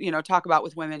more to talk about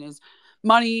with women, is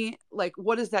money. Like,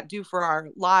 what does that do for our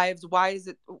lives? Why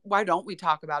don't we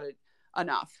talk about it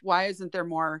enough? Why isn't there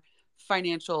more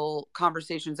financial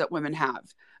conversations that women have?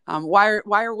 Why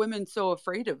are women so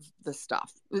afraid of this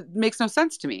stuff? It makes no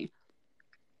sense to me.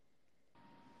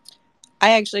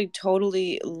 I actually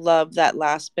totally love that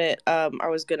last bit. I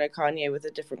was gonna Kanye with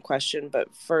a different question,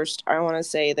 but first I want to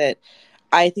say that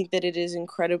I think that it is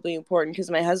incredibly important,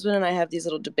 because my husband and I have these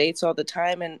little debates all the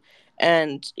time,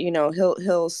 and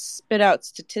he'll spit out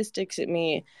statistics at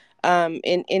me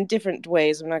in different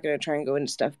ways. I'm not going to try and go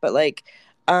into stuff, but like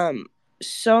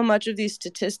so much of these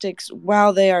statistics,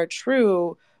 while they are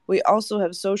true, we also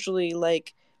have socially,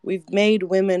 like, we've made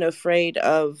women afraid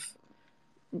of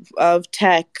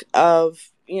tech,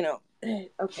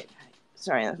 okay,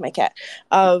 sorry, that's my cat,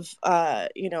 of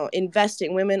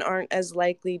investing. Women aren't as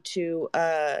likely to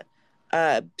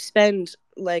spend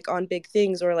like on big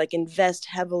things, or like invest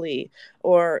heavily,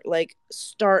 or like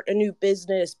start a new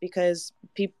business, because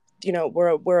people,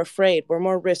 we're afraid, we're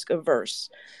more risk averse.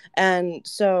 And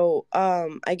so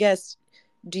I guess,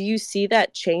 do you see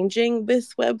that changing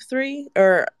with Web3,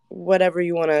 or whatever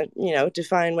you want to,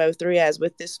 define Web3 as,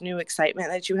 with this new excitement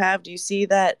that you have? Do you see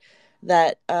that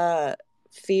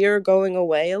fear going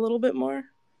away a little bit more?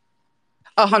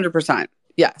 100%.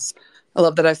 Yes. I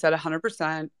love that I said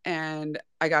 100%. And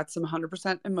I got some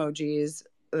 100% emojis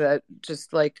that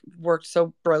just like worked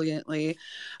so brilliantly.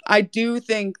 I do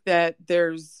think that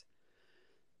there's,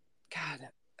 God,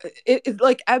 it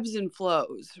like ebbs and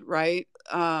flows, right?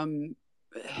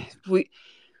 We,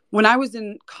 when I was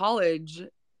in college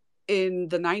in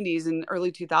the 90s and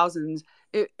early 2000s,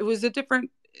 it was a different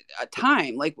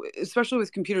time, like especially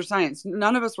with computer science.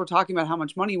 None of us were talking about how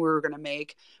much money we were going to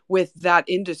make with that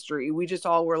industry. We just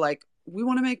all were like, we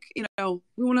want to make,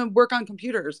 we want to work on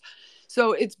computers.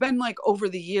 So it's been like over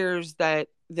the years that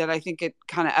I think it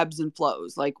kind of ebbs and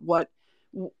flows, like what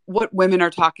women are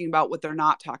talking about, what they're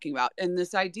not talking about. And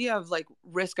this idea of like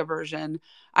risk aversion,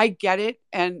 I get it,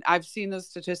 and I've seen those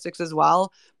statistics as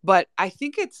well, but I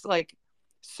think it's like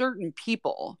certain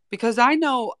people, because I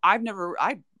know I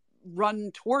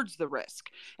run towards the risk,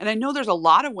 and I know there's a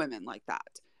lot of women like that.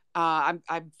 I'm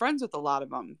friends with a lot of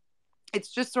them. It's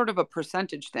just sort of a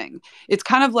percentage thing. It's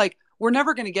kind of like we're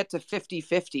never going to get to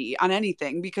 50-50 on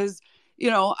anything, because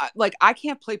like I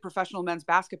can't play professional men's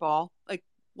basketball. Like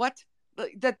what?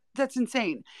 Like that's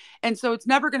insane. And so it's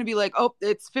never going to be like, oh,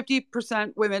 it's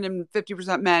 50% women and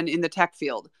 50% men in the tech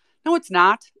field. No, it's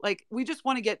not. Like we just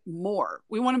want to get more.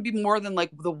 We want to be more than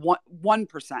like the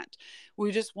 1%.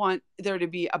 We just want there to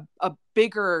be a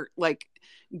bigger like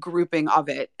grouping of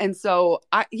it. And so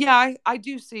I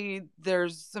do see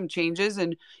there's some changes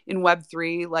in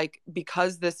Web3, like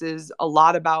because this is a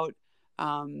lot about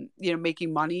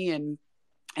making money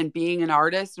and being an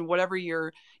artist, and whatever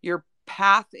your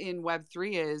path in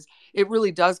Web3 is, it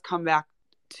really does come back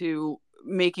to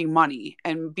making money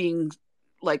and being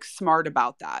like smart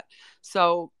about that.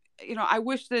 So, I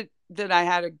wish that I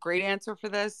had a great answer for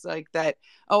this, like that,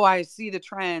 oh, I see the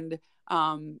trend.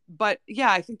 But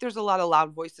yeah, I think there's a lot of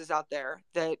loud voices out there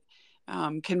that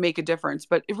can make a difference,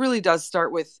 but it really does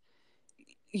start with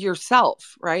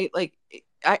yourself, right? Like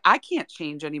I can't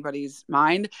change anybody's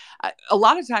mind. A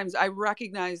lot of times I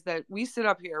recognize that we sit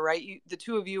up here, right? The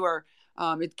two of you are,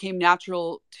 it came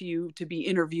natural to you to be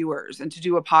interviewers and to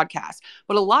do a podcast.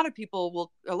 But a lot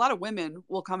of women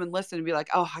will come and listen and be like,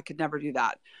 oh, I could never do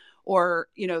that. Or,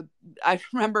 I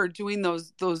remember doing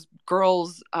those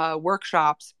girls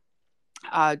workshops,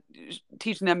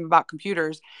 teaching them about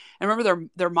computers. And I remember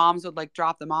their moms would like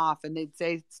drop them off and they'd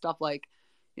say stuff like,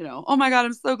 oh my God,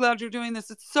 I'm so glad you're doing this.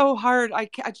 It's so hard. I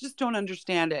just don't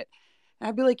understand it. And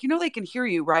I'd be like, they can hear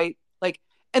you, right? Like,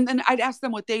 and then I'd ask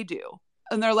them what they do.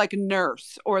 And they're like a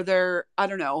nurse, or they're, I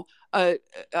don't know, a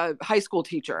high school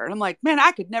teacher. And I'm like, man,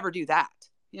 I could never do that.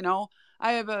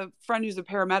 I have a friend who's a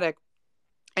paramedic,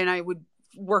 and I would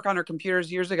work on her computers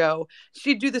years ago.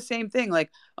 She'd do the same thing. Like,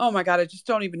 oh my God, I just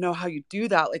don't even know how you do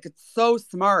that. Like, it's so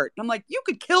smart. And I'm like, you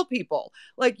could kill people.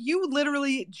 Like, you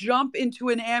literally jump into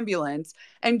an ambulance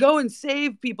and go and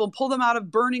save people, pull them out of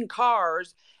burning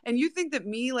cars. And you think that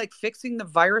me like fixing the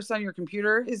virus on your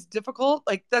computer is difficult?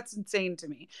 Like, that's insane to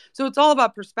me. So it's all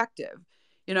about perspective,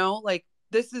 like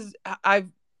this is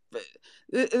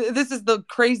the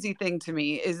crazy thing to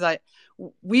me, is that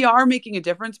we are making a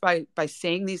difference by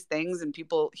saying these things and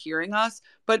people hearing us,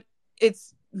 but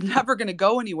it's never going to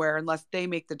go anywhere unless they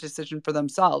make the decision for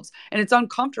themselves. And it's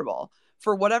uncomfortable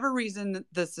for whatever reason,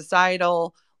 the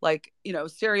societal, like,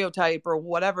 stereotype or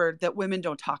whatever, that women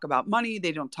don't talk about money.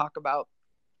 They don't talk about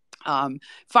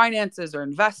finances or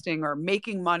investing or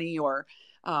making money, or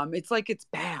it's like, it's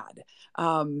bad.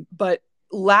 But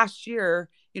last year,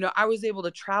 I was able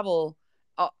to travel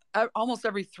almost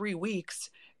every 3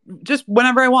 weeks, just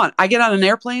whenever I want. I get on an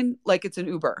airplane like it's an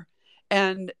Uber,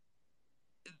 and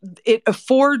it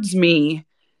affords me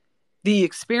the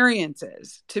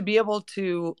experiences to be able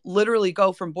to literally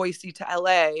go from Boise to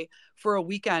LA for a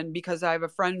weekend because I have a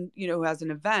friend, who has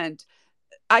an event.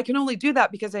 I can only do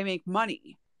that because I make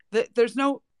money. There's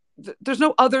no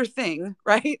other thing,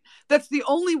 right? That's the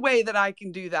only way that I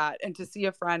can do that, and to see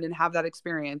a friend and have that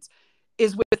experience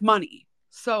is with money.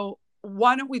 So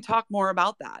why don't we talk more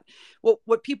about that? Well,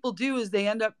 what people do is they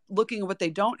end up looking at what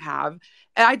they don't have.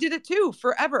 And I did it too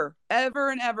forever, ever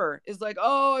and ever, is like,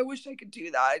 oh, I wish I could do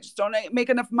that. I just don't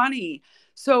make enough money.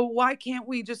 So why can't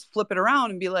we just flip it around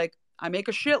and be like, I make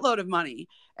a shitload of money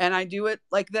and I do it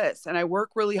like this, and I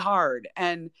work really hard.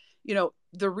 And,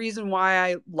 the reason why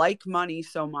I like money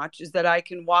so much is that I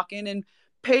can walk in and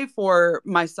pay for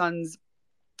my son's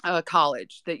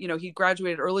college. That, he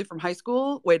graduated early from high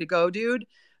school. Way to go, dude.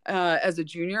 As a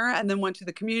junior, and then went to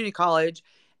the community college,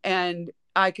 and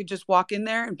I could just walk in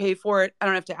there and pay for it. I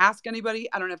don't have to ask anybody.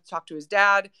 I don't have to talk to his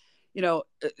dad,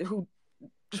 who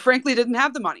frankly didn't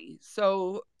have the money.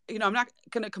 So, I'm not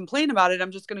going to complain about it.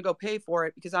 I'm just going to go pay for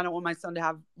it because I don't want my son to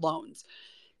have loans.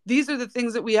 These are the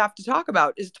things that we have to talk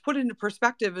about, is to put into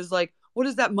perspective, is like, what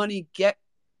does that money get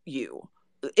you?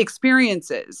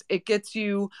 Experiences. It gets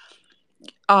you,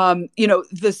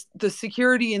 the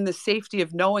security and the safety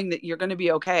of knowing that you're going to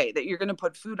be okay, that you're going to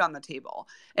put food on the table.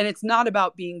 And it's not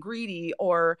about being greedy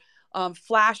or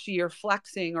flashy or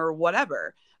flexing or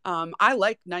whatever. I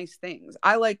like nice things.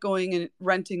 I like going and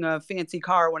renting a fancy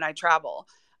car when I travel.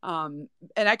 And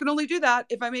I can only do that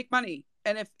if I make money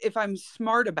and if I'm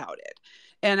smart about it.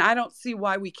 And I don't see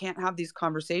why we can't have these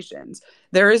conversations.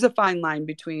 There is a fine line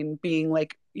between being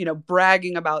like,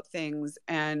 bragging about things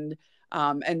and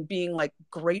being like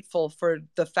grateful for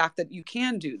the fact that you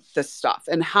can do this stuff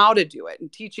and how to do it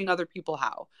and teaching other people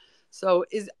how. So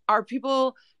are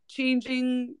people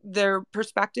changing their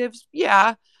perspectives?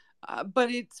 Yeah.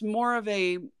 But it's more of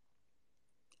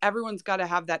everyone's got to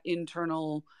have that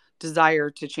internal desire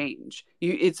to change.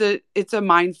 It's a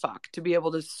mind fuck to be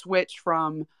able to switch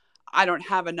from, I don't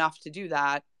have enough to do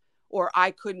that, or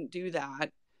I couldn't do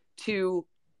that, to,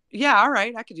 yeah, all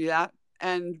right, I could do that,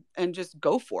 and just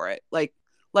go for it. Like,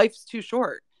 life's too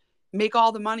short. Make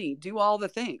all the money, do all the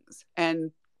things.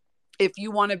 And if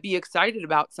you want to be excited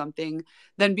about something,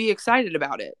 then be excited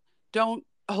about it. Don't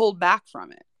hold back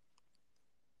from it.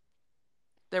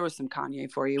 There was some Kanye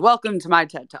for you. Welcome to my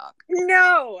TED Talk.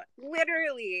 No,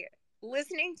 literally,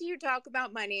 listening to you talk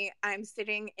about money, I'm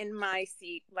sitting in my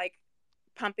seat, like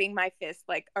pumping my fist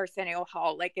like Arsenio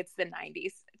Hall, like it's the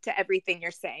 90s, to everything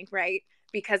you're saying, right?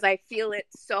 Because I feel it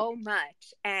so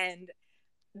much. And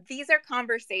these are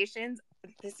conversations.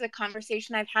 This is a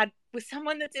conversation I've had with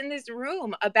someone that's in this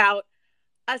room about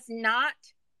us not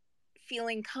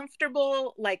feeling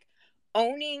comfortable, like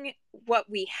owning what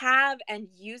we have and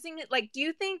using it. Like, do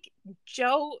you think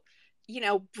Joe,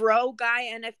 bro guy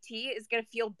NFT is going to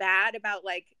feel bad about,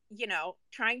 like,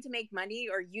 trying to make money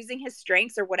or using his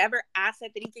strengths or whatever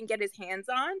asset that he can get his hands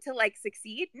on to, like,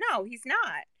 succeed? No, he's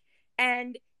not.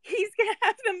 And he's going to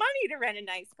have the money to rent a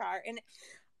nice car. And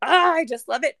I just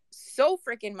love it so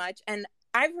freaking much. And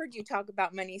I've heard you talk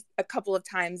about money a couple of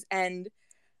times, and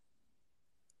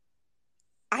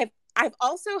I've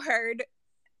also heard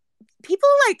people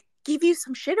like give you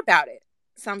some shit about it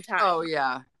sometimes. Oh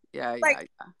yeah.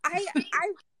 Like, I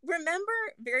remember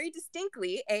very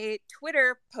distinctly a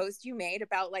Twitter post you made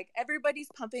about, like, everybody's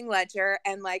pumping Ledger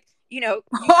and, like, you getting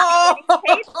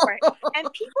paid for it.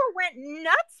 And people went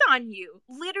nuts on you.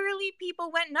 Literally,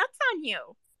 people went nuts on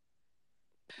you.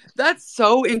 That's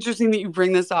so interesting that you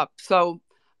bring this up. So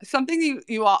something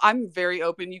you all, I'm very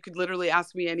open. You could literally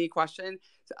ask me any question.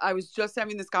 I was just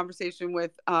having this conversation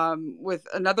with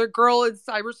another girl in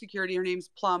cybersecurity. Her name's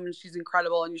Plum, and she's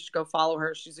incredible, and you should go follow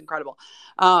her. She's incredible.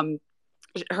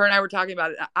 Her and I were talking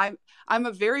about it. I'm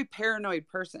a very paranoid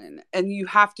person, and you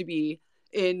have to be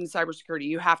in cybersecurity.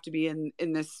 You have to be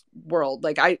in this world.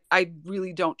 Like, I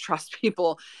really don't trust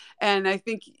people. And I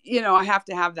think, I have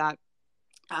to have that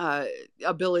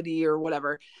ability or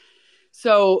whatever.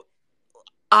 So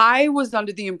I was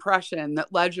under the impression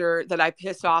that I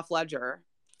pissed off Ledger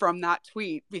from that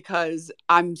tweet, because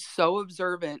I'm so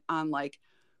observant on, like,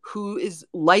 who is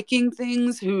liking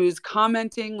things, who's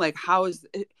commenting, like,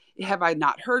 have I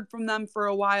not heard from them for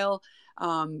a while?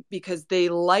 Because they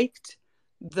liked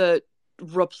the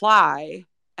reply,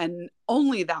 and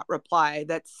only that reply,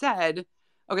 that said,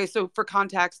 okay, so for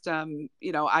context,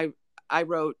 I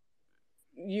wrote,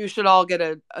 you should all get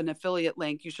an affiliate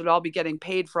link. You should all be getting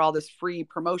paid for all this free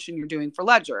promotion you're doing for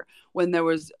Ledger. When there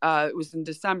was, it was in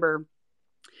December,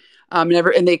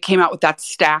 and they came out with that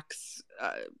stacks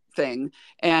thing.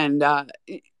 And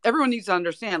everyone needs to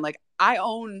understand, like, I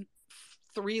own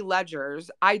 3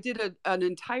 Ledgers. I did an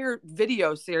entire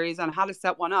video series on how to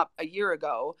set one up a year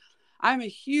ago. I'm a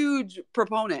huge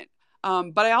proponent,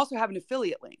 but I also have an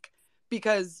affiliate link,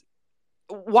 because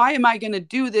why am I going to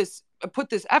do this, put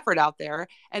this effort out there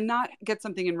and not get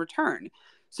something in return?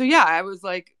 So yeah, I was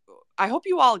like, I hope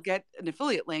you all get an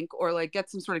affiliate link, or like get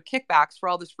some sort of kickbacks for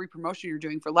all this free promotion you're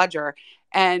doing for Ledger.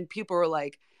 And people were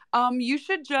like, you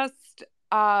should just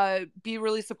be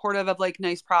really supportive of, like,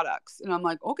 nice products. And I'm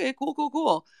like, okay,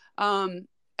 cool. And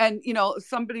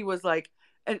somebody was like,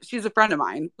 and she's a friend of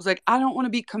mine, was like, I don't want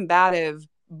to be combative,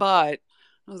 but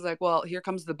I was like, well, here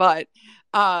comes the but.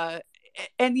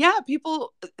 And yeah,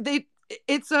 people,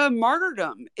 it's a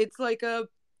martyrdom. It's like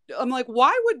I'm like,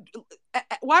 why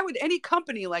would any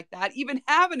company like that even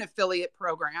have an affiliate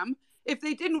program if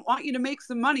they didn't want you to make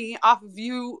some money off of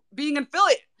you being an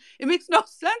affiliate? It makes no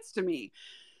sense to me.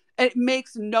 It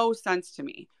makes no sense to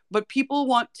me. but people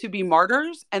want to be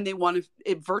martyrs and they want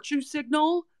to virtue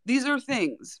signal. These are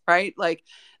things, right? Like,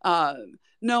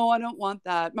 no, I don't want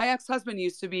that. My ex-husband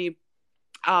used to be,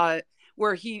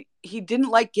 where he didn't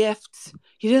like gifts.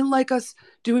 He didn't like us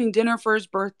doing dinner for his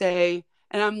birthday.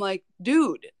 And I'm like,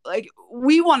 dude, like,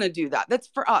 we want to do that. That's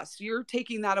for us. You're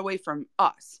taking that away from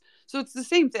us. So it's the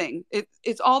same thing.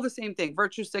 It's all the same thing.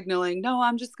 Virtue signaling. No,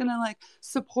 I'm just going to like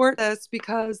support this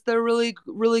because they're really,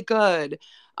 really good.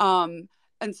 And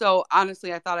so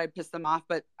honestly, I thought I'd piss them off,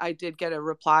 but I did get a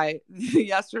reply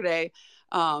yesterday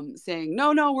saying,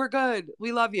 no, we're good.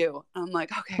 We love you. I'm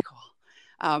like, okay, cool.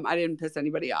 I didn't piss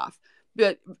anybody off,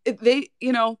 but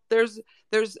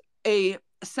there's a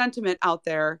sentiment out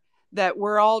there that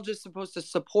we're all just supposed to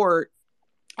support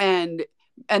and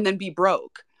then be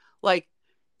broke. Like,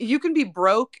 you can be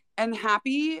broke and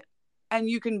happy, and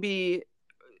you can be,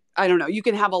 I don't know, you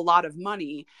can have a lot of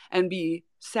money and be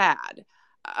sad.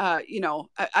 I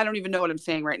don't even know what I'm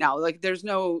saying right now. Like,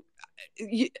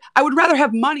 I would rather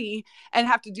have money and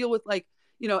have to deal with like,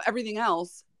 everything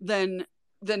else than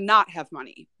not have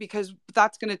money, because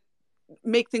that's going to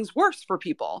make things worse for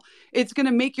people. It's going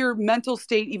to make your mental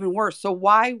state even worse. So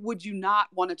why would you not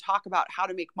want to talk about how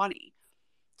to make money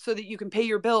so that you can pay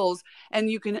your bills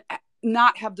and you can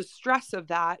not have the stress of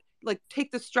that, like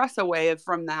take the stress away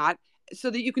from that so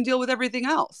that you can deal with everything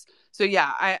else. So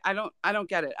yeah, I don't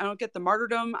get it. I don't get the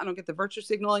martyrdom. I don't get the virtue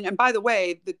signaling. And by the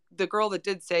way, the girl that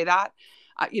did say that,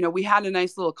 we had a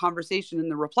nice little conversation in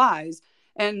the replies,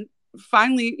 and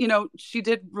finally, she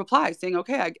did reply saying,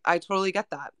 okay, I totally get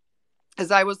that.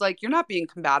 As I was like, you're not being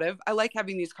combative. I like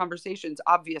having these conversations.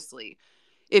 Obviously,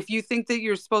 if you think that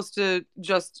you're supposed to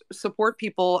just support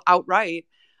people outright,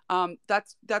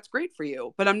 that's great for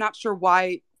you. But I'm not sure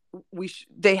why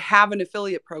they have an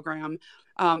affiliate program.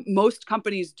 Most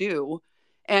companies do.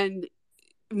 And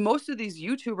most of these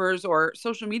YouTubers or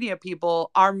social media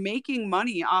people are making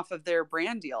money off of their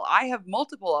brand deal. I have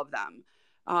multiple of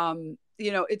them.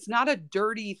 It's not a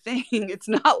dirty thing. It's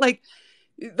not like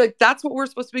that's what we're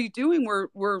supposed to be doing.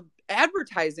 We're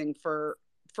advertising for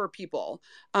people.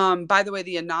 By the way,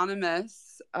 the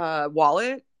anonymous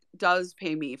wallet does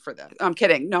pay me for this. I'm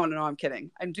kidding. No, I'm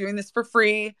kidding. I'm doing this for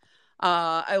free.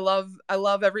 I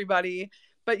love everybody,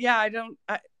 but yeah, I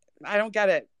don't get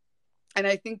it. And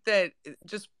I think that,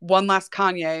 just one last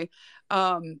Kanye,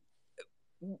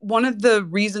 one of the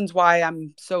reasons why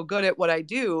I'm so good at what I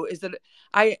do is that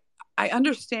I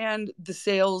understand the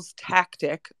sales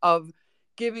tactic of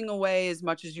giving away as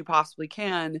much as you possibly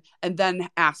can and then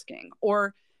asking,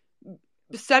 or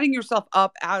setting yourself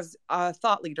up as a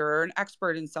thought leader or an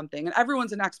expert in something. And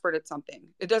everyone's an expert at something.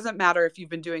 It doesn't matter if you've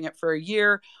been doing it for a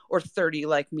year or 30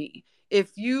 like me.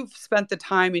 If you've spent the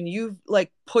time and you've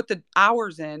like put the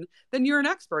hours in, then you're an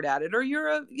expert at it, or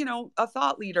you're a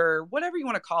thought leader, whatever you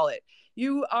want to call it.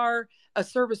 You are a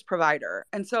service provider.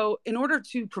 And so in order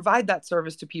to provide that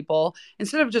service to people,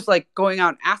 instead of just like going out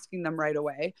and asking them right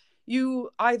away, you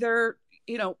either,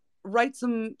 write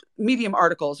some Medium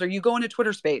articles, or you go into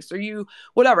Twitter space, or you,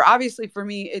 whatever. Obviously for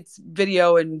me, it's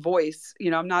video and voice.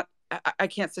 I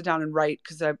can't sit down and write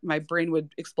because my brain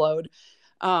would explode.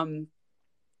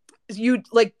 You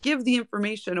like give the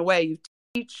information away. You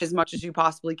teach as much as you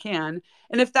possibly can.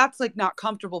 And if that's like not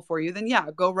comfortable for you, then yeah,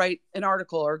 go write an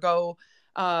article, or go,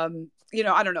 I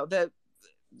don't know, the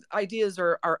ideas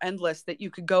are endless that you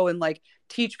could go and like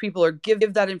teach people or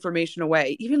give that information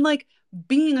away. Even like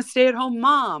being a stay-at-home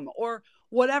mom or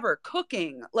whatever,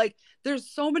 cooking, like there's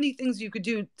so many things you could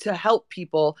do to help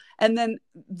people. And then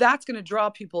that's going to draw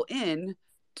people in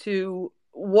to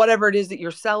whatever it is that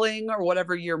you're selling, or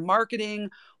whatever you're marketing,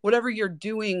 whatever you're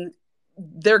doing.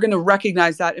 They're going to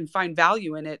recognize that and find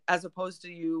value in it, as opposed to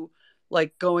you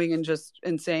like going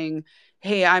and saying,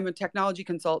 hey, I'm a technology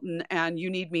consultant and you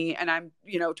need me, and I'm,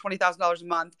 $20,000 a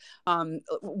month.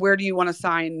 Where do you want to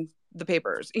sign the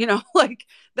papers? Like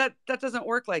that doesn't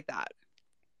work like that.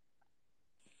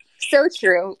 So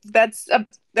true. That's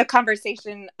a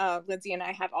conversation Lindsay and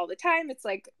I have all the time. It's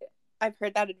like, I've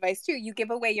heard that advice too. You give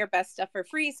away your best stuff for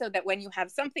free so that when you have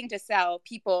something to sell,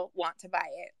 people want to buy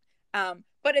it.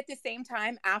 But at the same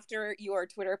time, after your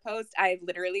Twitter post, I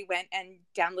literally went and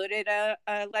downloaded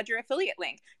a Ledger affiliate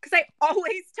link, because I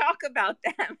always talk about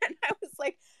them. And I was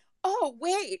like, oh,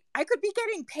 wait, I could be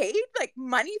getting paid like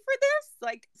money for this.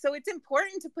 Like, so it's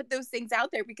important to put those things out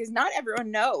there, because not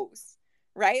everyone knows,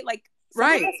 right? Like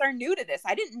some of us are new to this.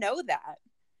 I didn't know that.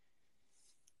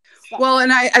 So. Well,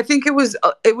 and I think it was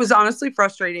honestly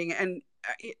frustrating. And,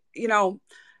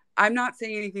 I'm not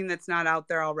saying anything that's not out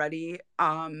there already.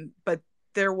 But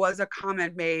there was a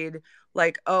comment made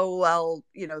like, oh, well,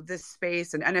 this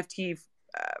space and NFT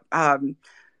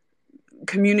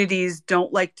communities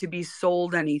don't like to be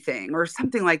sold anything or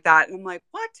something like that. And I'm like,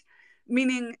 what?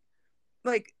 Meaning,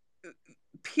 like,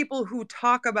 people who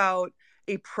talk about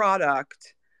a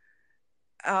product,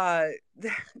 uh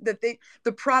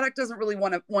the product doesn't really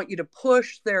want you to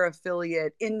push their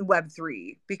affiliate in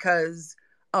Web3 because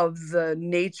of the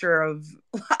nature of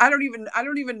I don't even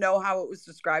know how it was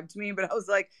described to me, but I was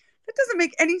like, that doesn't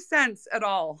make any sense at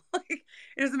all. Like,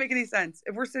 it doesn't make any sense.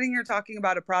 If we're sitting here talking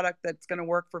about a product that's going to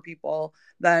work for people,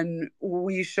 then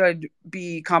we should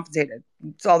be compensated.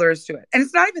 That's all there is to it. And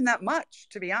it's not even that much,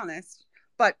 to be honest,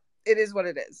 but it is what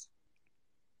it is.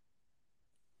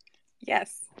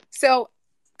 Yes. So,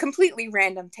 completely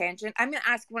random tangent. I'm going to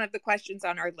ask one of the questions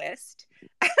on our list.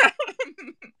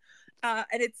 And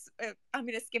I'm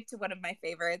going to skip to one of my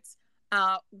favorites.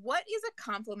 What is a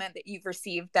compliment that you've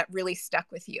received that really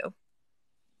stuck with you?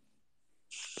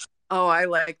 Oh, I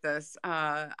like this.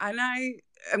 And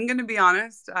I'm going to be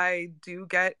honest, I do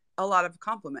get a lot of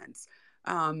compliments.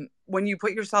 When you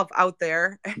put yourself out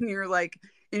there and you're like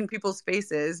in people's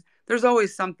faces, there's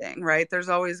always something, right? There's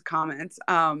always comments.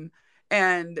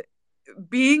 And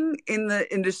being in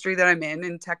the industry that I'm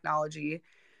in technology,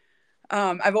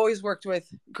 I've always worked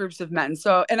with groups of men.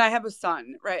 So, and I have a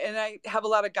son, right? And I have a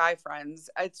lot of guy friends.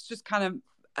 It's just kind of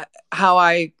how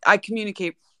I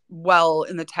communicate well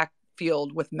in the tech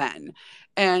field with men.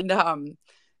 And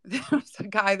there was a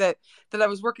guy that I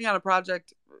was working on a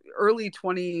project early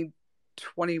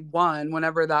 2021,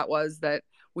 whenever that was, that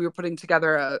we were putting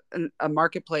together a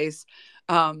marketplace.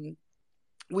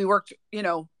 We worked,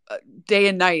 day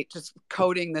and night just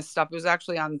coding this stuff. It was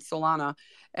actually on Solana.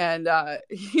 And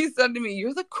he said to me,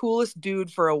 "You're the coolest dude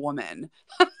for a woman."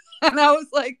 And I was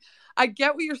like, I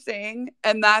get what you're saying,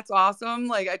 and that's awesome.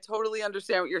 Like, I totally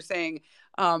understand what you're saying.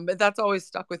 But that's always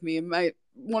stuck with me.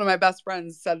 One of my best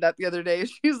friends said that the other day.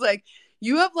 She's like,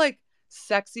 "You have like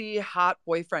sexy, hot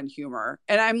boyfriend humor."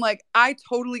 And I'm like, I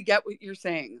totally get what you're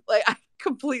saying. Like, I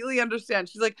completely understand.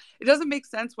 She's like, it doesn't make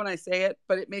sense when I say it,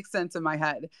 but it makes sense in my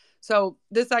head. So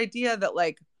this idea that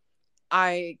like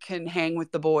I can hang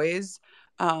with the boys,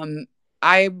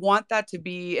 I want that to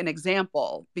be an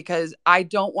example, because I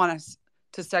don't want us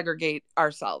to segregate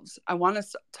ourselves. I want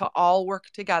us to all work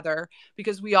together,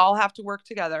 because we all have to work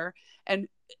together, and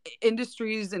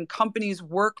industries and companies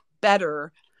work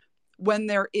better when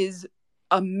there is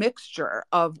a mixture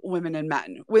of women and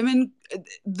men. Women,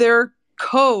 their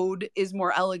code is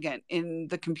more elegant in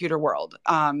the computer world,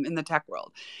 in the tech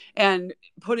world, and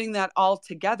putting that all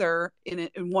together in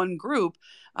one group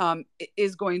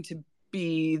is going to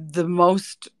be the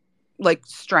most like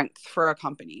strength for a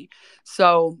company.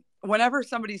 So whenever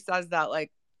somebody says that,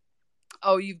 like,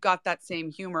 oh, you've got that same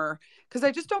humor, because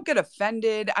I just don't get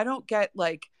offended. I don't get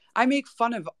like, I make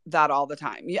fun of that all the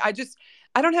time. I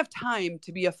don't have time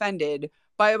to be offended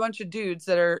by a bunch of dudes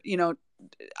that are,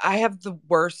 I have the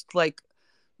worst, like,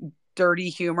 dirty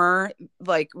humor,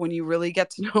 like when you really get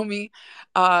to know me.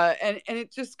 And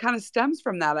it just kind of stems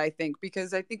from that, I think,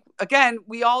 because I think, again,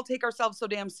 we all take ourselves so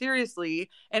damn seriously,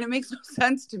 and it makes no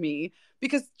sense to me,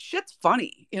 because shit's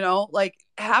funny, like,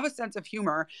 have a sense of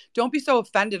humor. Don't be so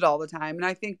offended all the time. And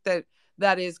I think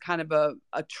that is kind of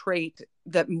a trait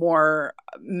that more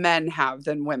men have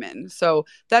than women. So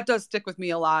that does stick with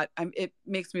me a lot. It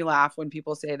makes me laugh when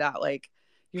people say that, like,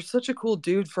 you're such a cool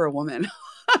dude for a woman.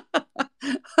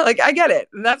 Like, I get it.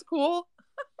 And that's cool.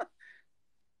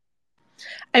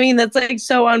 I mean, that's like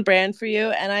so on brand for you.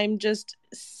 And I'm just,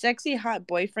 sexy hot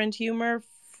boyfriend humor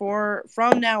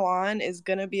from now on is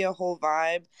gonna be a whole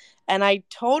vibe. And I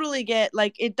totally get,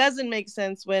 like, it doesn't make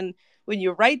sense when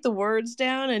you write the words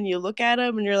down and you look at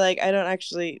them and you're like, I don't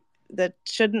actually, that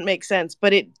shouldn't make sense,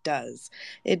 but it does.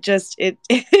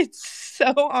 It's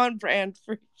so on brand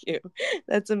for you.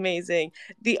 That's amazing.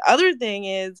 The other thing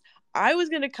is, I was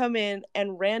going to come in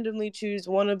and randomly choose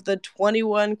one of the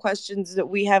 21 questions that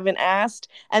we haven't asked,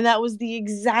 and that was the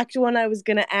exact one I was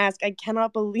going to ask. I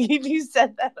cannot believe you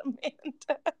said that,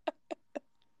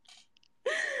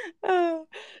 Amanda.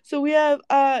 So we have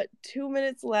 2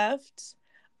 minutes left.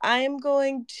 I am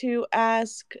going to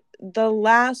ask the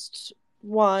last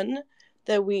one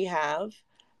that we have,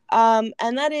 and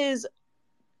that is,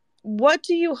 what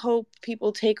do you hope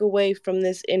people take away from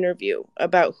this interview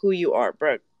about who you are,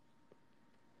 Brooke?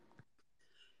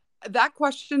 That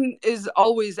question is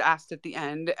always asked at the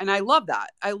end, and I love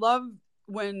that. I love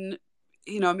when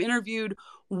I'm interviewed,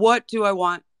 what do I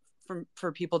want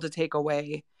for people to take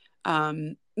away,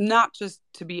 not just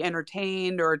to be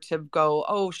entertained or to go,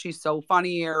 oh, she's so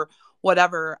funny or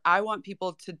whatever. I want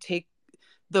people to take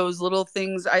those little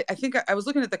things. I think I was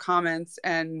looking at the comments,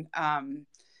 and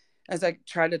as I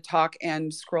try to talk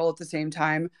and scroll at the same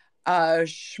time,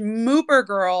 Schmooper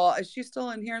girl, is she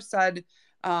still in here, said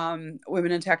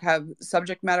women in tech have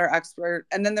subject matter expert.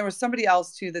 And then there was somebody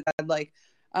else too that said like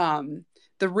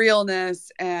the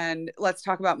realness and let's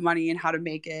talk about money and how to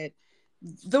make it.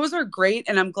 Those are great.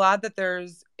 And I'm glad that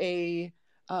there's a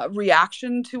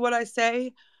reaction to what I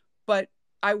say. But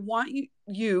I want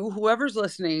you, whoever's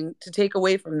listening, to take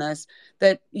away from this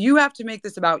that you have to make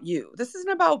this about you. This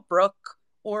isn't about Brooke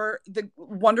or the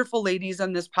wonderful ladies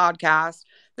on this podcast.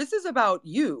 This is about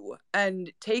you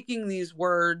and taking these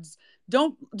words.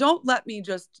 Don't let me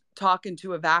just talk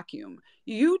into a vacuum.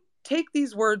 You take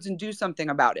these words and do something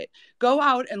about it. Go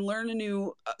out and learn a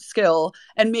new skill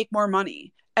and make more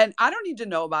money. And I don't need to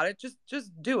know about it.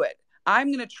 Just do it. I'm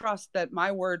going to trust that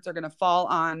my words are going to fall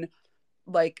on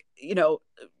like,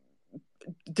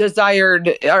 desired,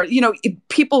 or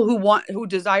people who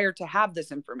desire to have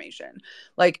this information.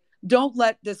 Like, don't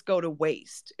let this go to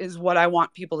waste is what I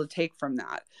want people to take from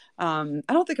that. I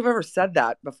don't think I've ever said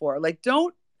that before. Like,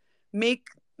 don't make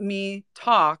me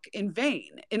talk in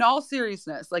vain. In all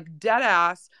seriousness, like dead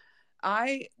ass,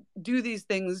 I do these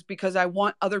things because I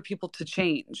want other people to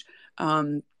change.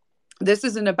 This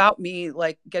isn't about me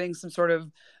like getting some sort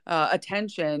of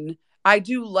attention. I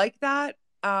do like that.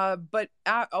 But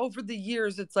over the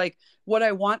years, it's like what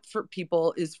I want for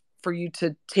people is for you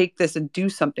to take this and do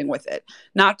something with it,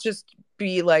 not just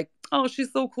be like, oh,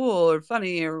 she's so cool or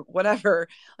funny or whatever.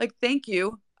 Like, thank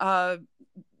you.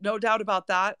 No doubt about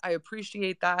that. I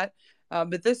appreciate that.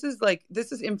 But this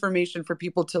is information for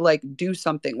people to like do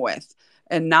something with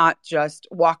and not just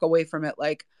walk away from it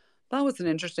like, that was an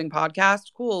interesting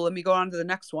podcast. Cool. Let me go on to the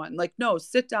next one. Like, no,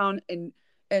 sit down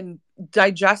and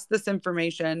digest this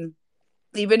information,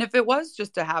 even if it was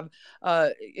just to have,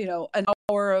 an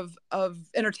hour of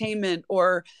entertainment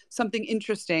or something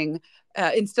interesting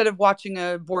instead of watching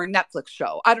a boring Netflix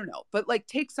show. I don't know, but like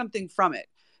take something from it.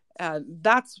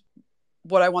 That's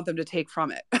what I want them to take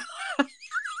from it.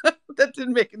 That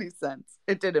didn't make any sense.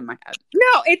 It did in my head.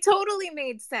 No, it totally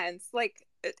made sense. Like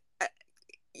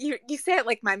you say it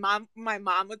like my mom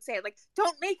would say it, like,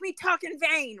 don't make me talk in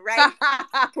vain, right?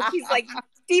 Because she's like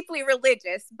deeply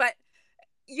religious, but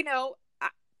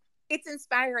it's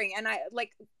inspiring. And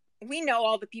we know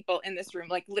all the people in this room,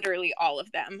 like literally all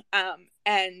of them.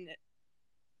 And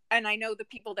I know the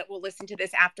people that will listen to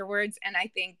this afterwards. And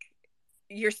I think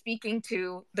you're speaking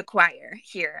to the choir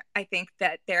here. I think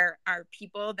that there are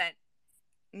people that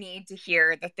need to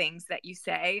hear the things that you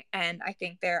say. And I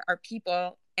think there are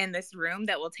people in this room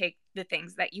that will take the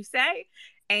things that you say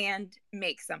and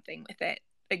make something with it.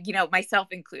 Myself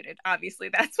included. Obviously,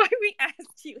 that's why we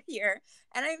asked you here.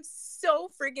 And I'm so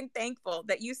freaking thankful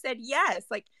that you said yes.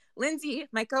 Like, Lindsay,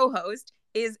 my co-host,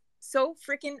 is so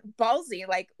freaking ballsy.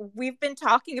 Like, we've been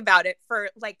talking about it for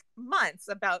like months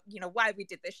about, why we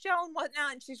did this show and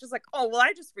whatnot. And she's just like, oh, well,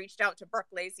 I just reached out to Brooke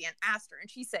Lacey and asked her. And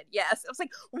she said yes. I was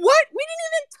like, what? We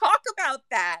didn't even talk about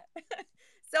that.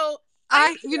 So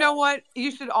you know what?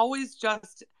 You should always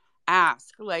just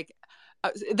ask. Like,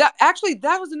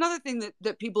 that was another thing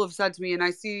that people have said to me, and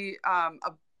I see a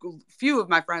few of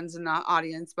my friends in the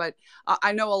audience, but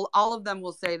I know all of them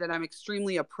will say that I'm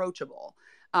extremely approachable.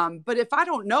 But if I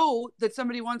don't know that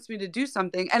somebody wants me to do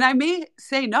something, and I may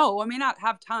say no, I may not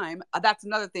have time. That's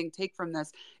another thing. Take from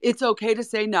this. It's okay to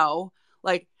say no.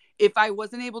 Like, if I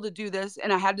wasn't able to do this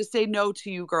and I had to say no to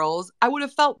you girls, I would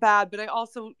have felt bad, but I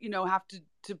also, have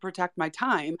to protect my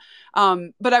time.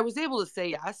 But I was able to say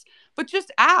yes, but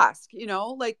just ask,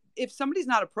 like if somebody's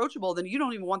not approachable, then you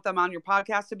don't even want them on your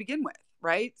podcast to begin with.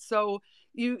 Right. So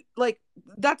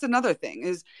that's another thing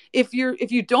is if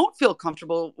you don't feel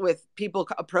comfortable with people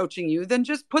approaching you, then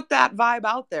just put that vibe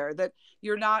out there that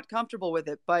you're not comfortable with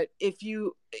it. But I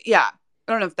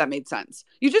don't know if that made sense.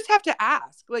 You just have to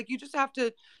ask. Like, you just have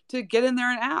to get in there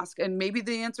and ask. And maybe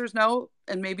the answer is no,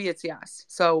 and maybe it's yes.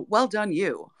 So well done,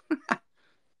 you.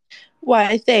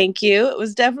 Why, thank you. It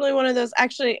was definitely one of those.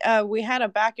 Actually, we had a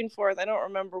back and forth. I don't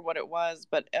remember what it was,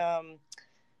 but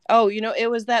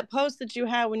it was that post that you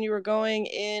had when you were going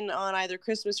in on either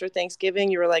Christmas or Thanksgiving.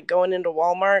 You were like going into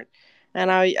Walmart,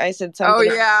 and I said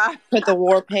something. Oh yeah, put the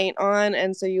war paint on,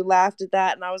 and so you laughed at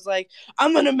that, and I was like,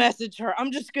 I'm gonna message her.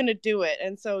 I'm just gonna do it.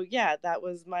 And so yeah, that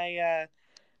was my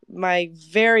my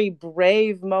very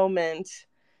brave moment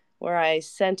where I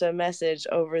sent a message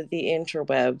over the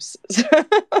interwebs.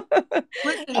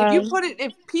 Listen,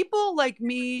 if people like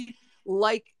me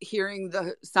like hearing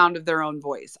the sound of their own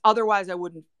voice, otherwise I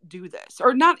wouldn't do this,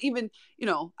 or not even,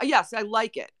 yes, I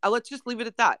like it. Let's just leave it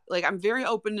at that. Like, I'm very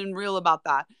open and real about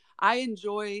that. I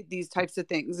enjoy these types of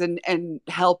things and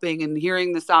helping and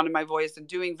hearing the sound of my voice and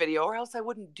doing video, or else I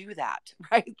wouldn't do that,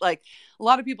 right? Like a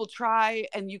lot of people try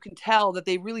and you can tell that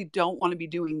they really don't want to be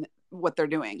doing what they're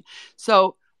doing.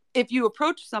 So if you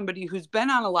approach somebody who's been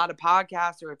on a lot of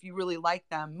podcasts, or if you really like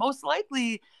them, most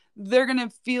likely they're going to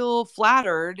feel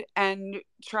flattered and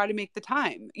try to make the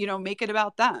time, make it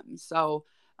about them. So,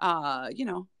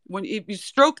 when if you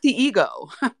stroke the ego,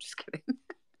 I'm just kidding.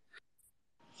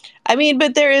 I mean,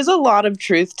 but there is a lot of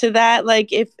truth to that.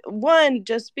 Like, if one,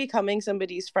 just becoming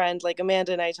somebody's friend, like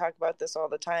Amanda and I talk about this all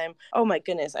the time. Oh my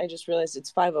goodness, I just realized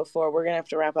it's 5:04. We're gonna have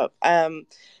to wrap up.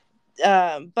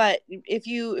 But if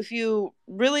you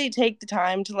really take the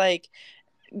time to like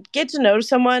get to know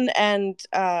someone and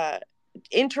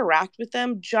interact with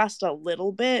them just a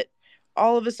little bit,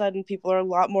 all of a sudden people are a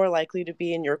lot more likely to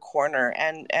be in your corner,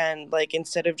 and like,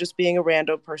 instead of just being a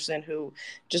rando person who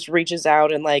just reaches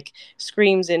out and like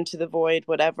screams into the void,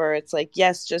 whatever, it's like,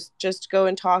 yes, just go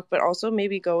and talk, but also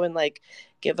maybe go and like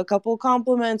give a couple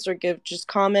compliments or give just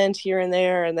comment here and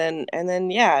there, and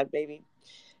then yeah, maybe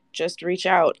just reach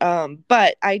out.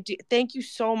 But I do thank you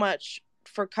so much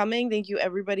for coming. Thank you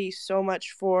everybody so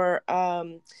much for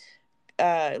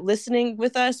listening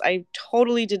with us. I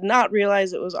totally did not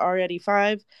realize it was already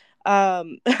 5.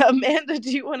 Amanda,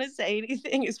 do you want to say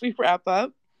anything as we wrap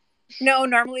up? No,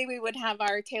 normally we would have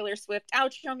our Taylor Swift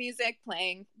outro music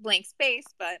playing Blank Space,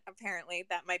 but apparently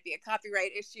that might be a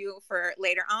copyright issue for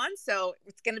later on. So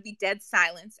it's going to be dead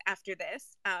silence after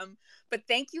this. But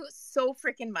thank you so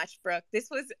freaking much, Brooke. This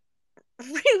was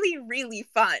really, really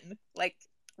fun. Like,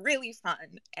 really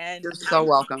fun. And you're so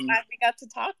welcome. Glad we got to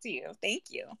talk to you. Thank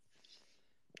you.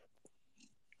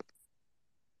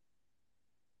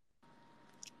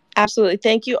 Absolutely.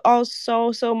 Thank you all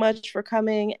so much for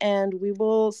coming, and we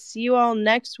will see you all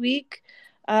next week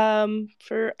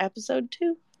for episode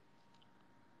 2.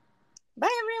 Bye,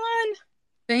 everyone.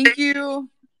 Thank you.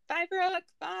 Bye, Brooke.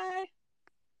 Bye.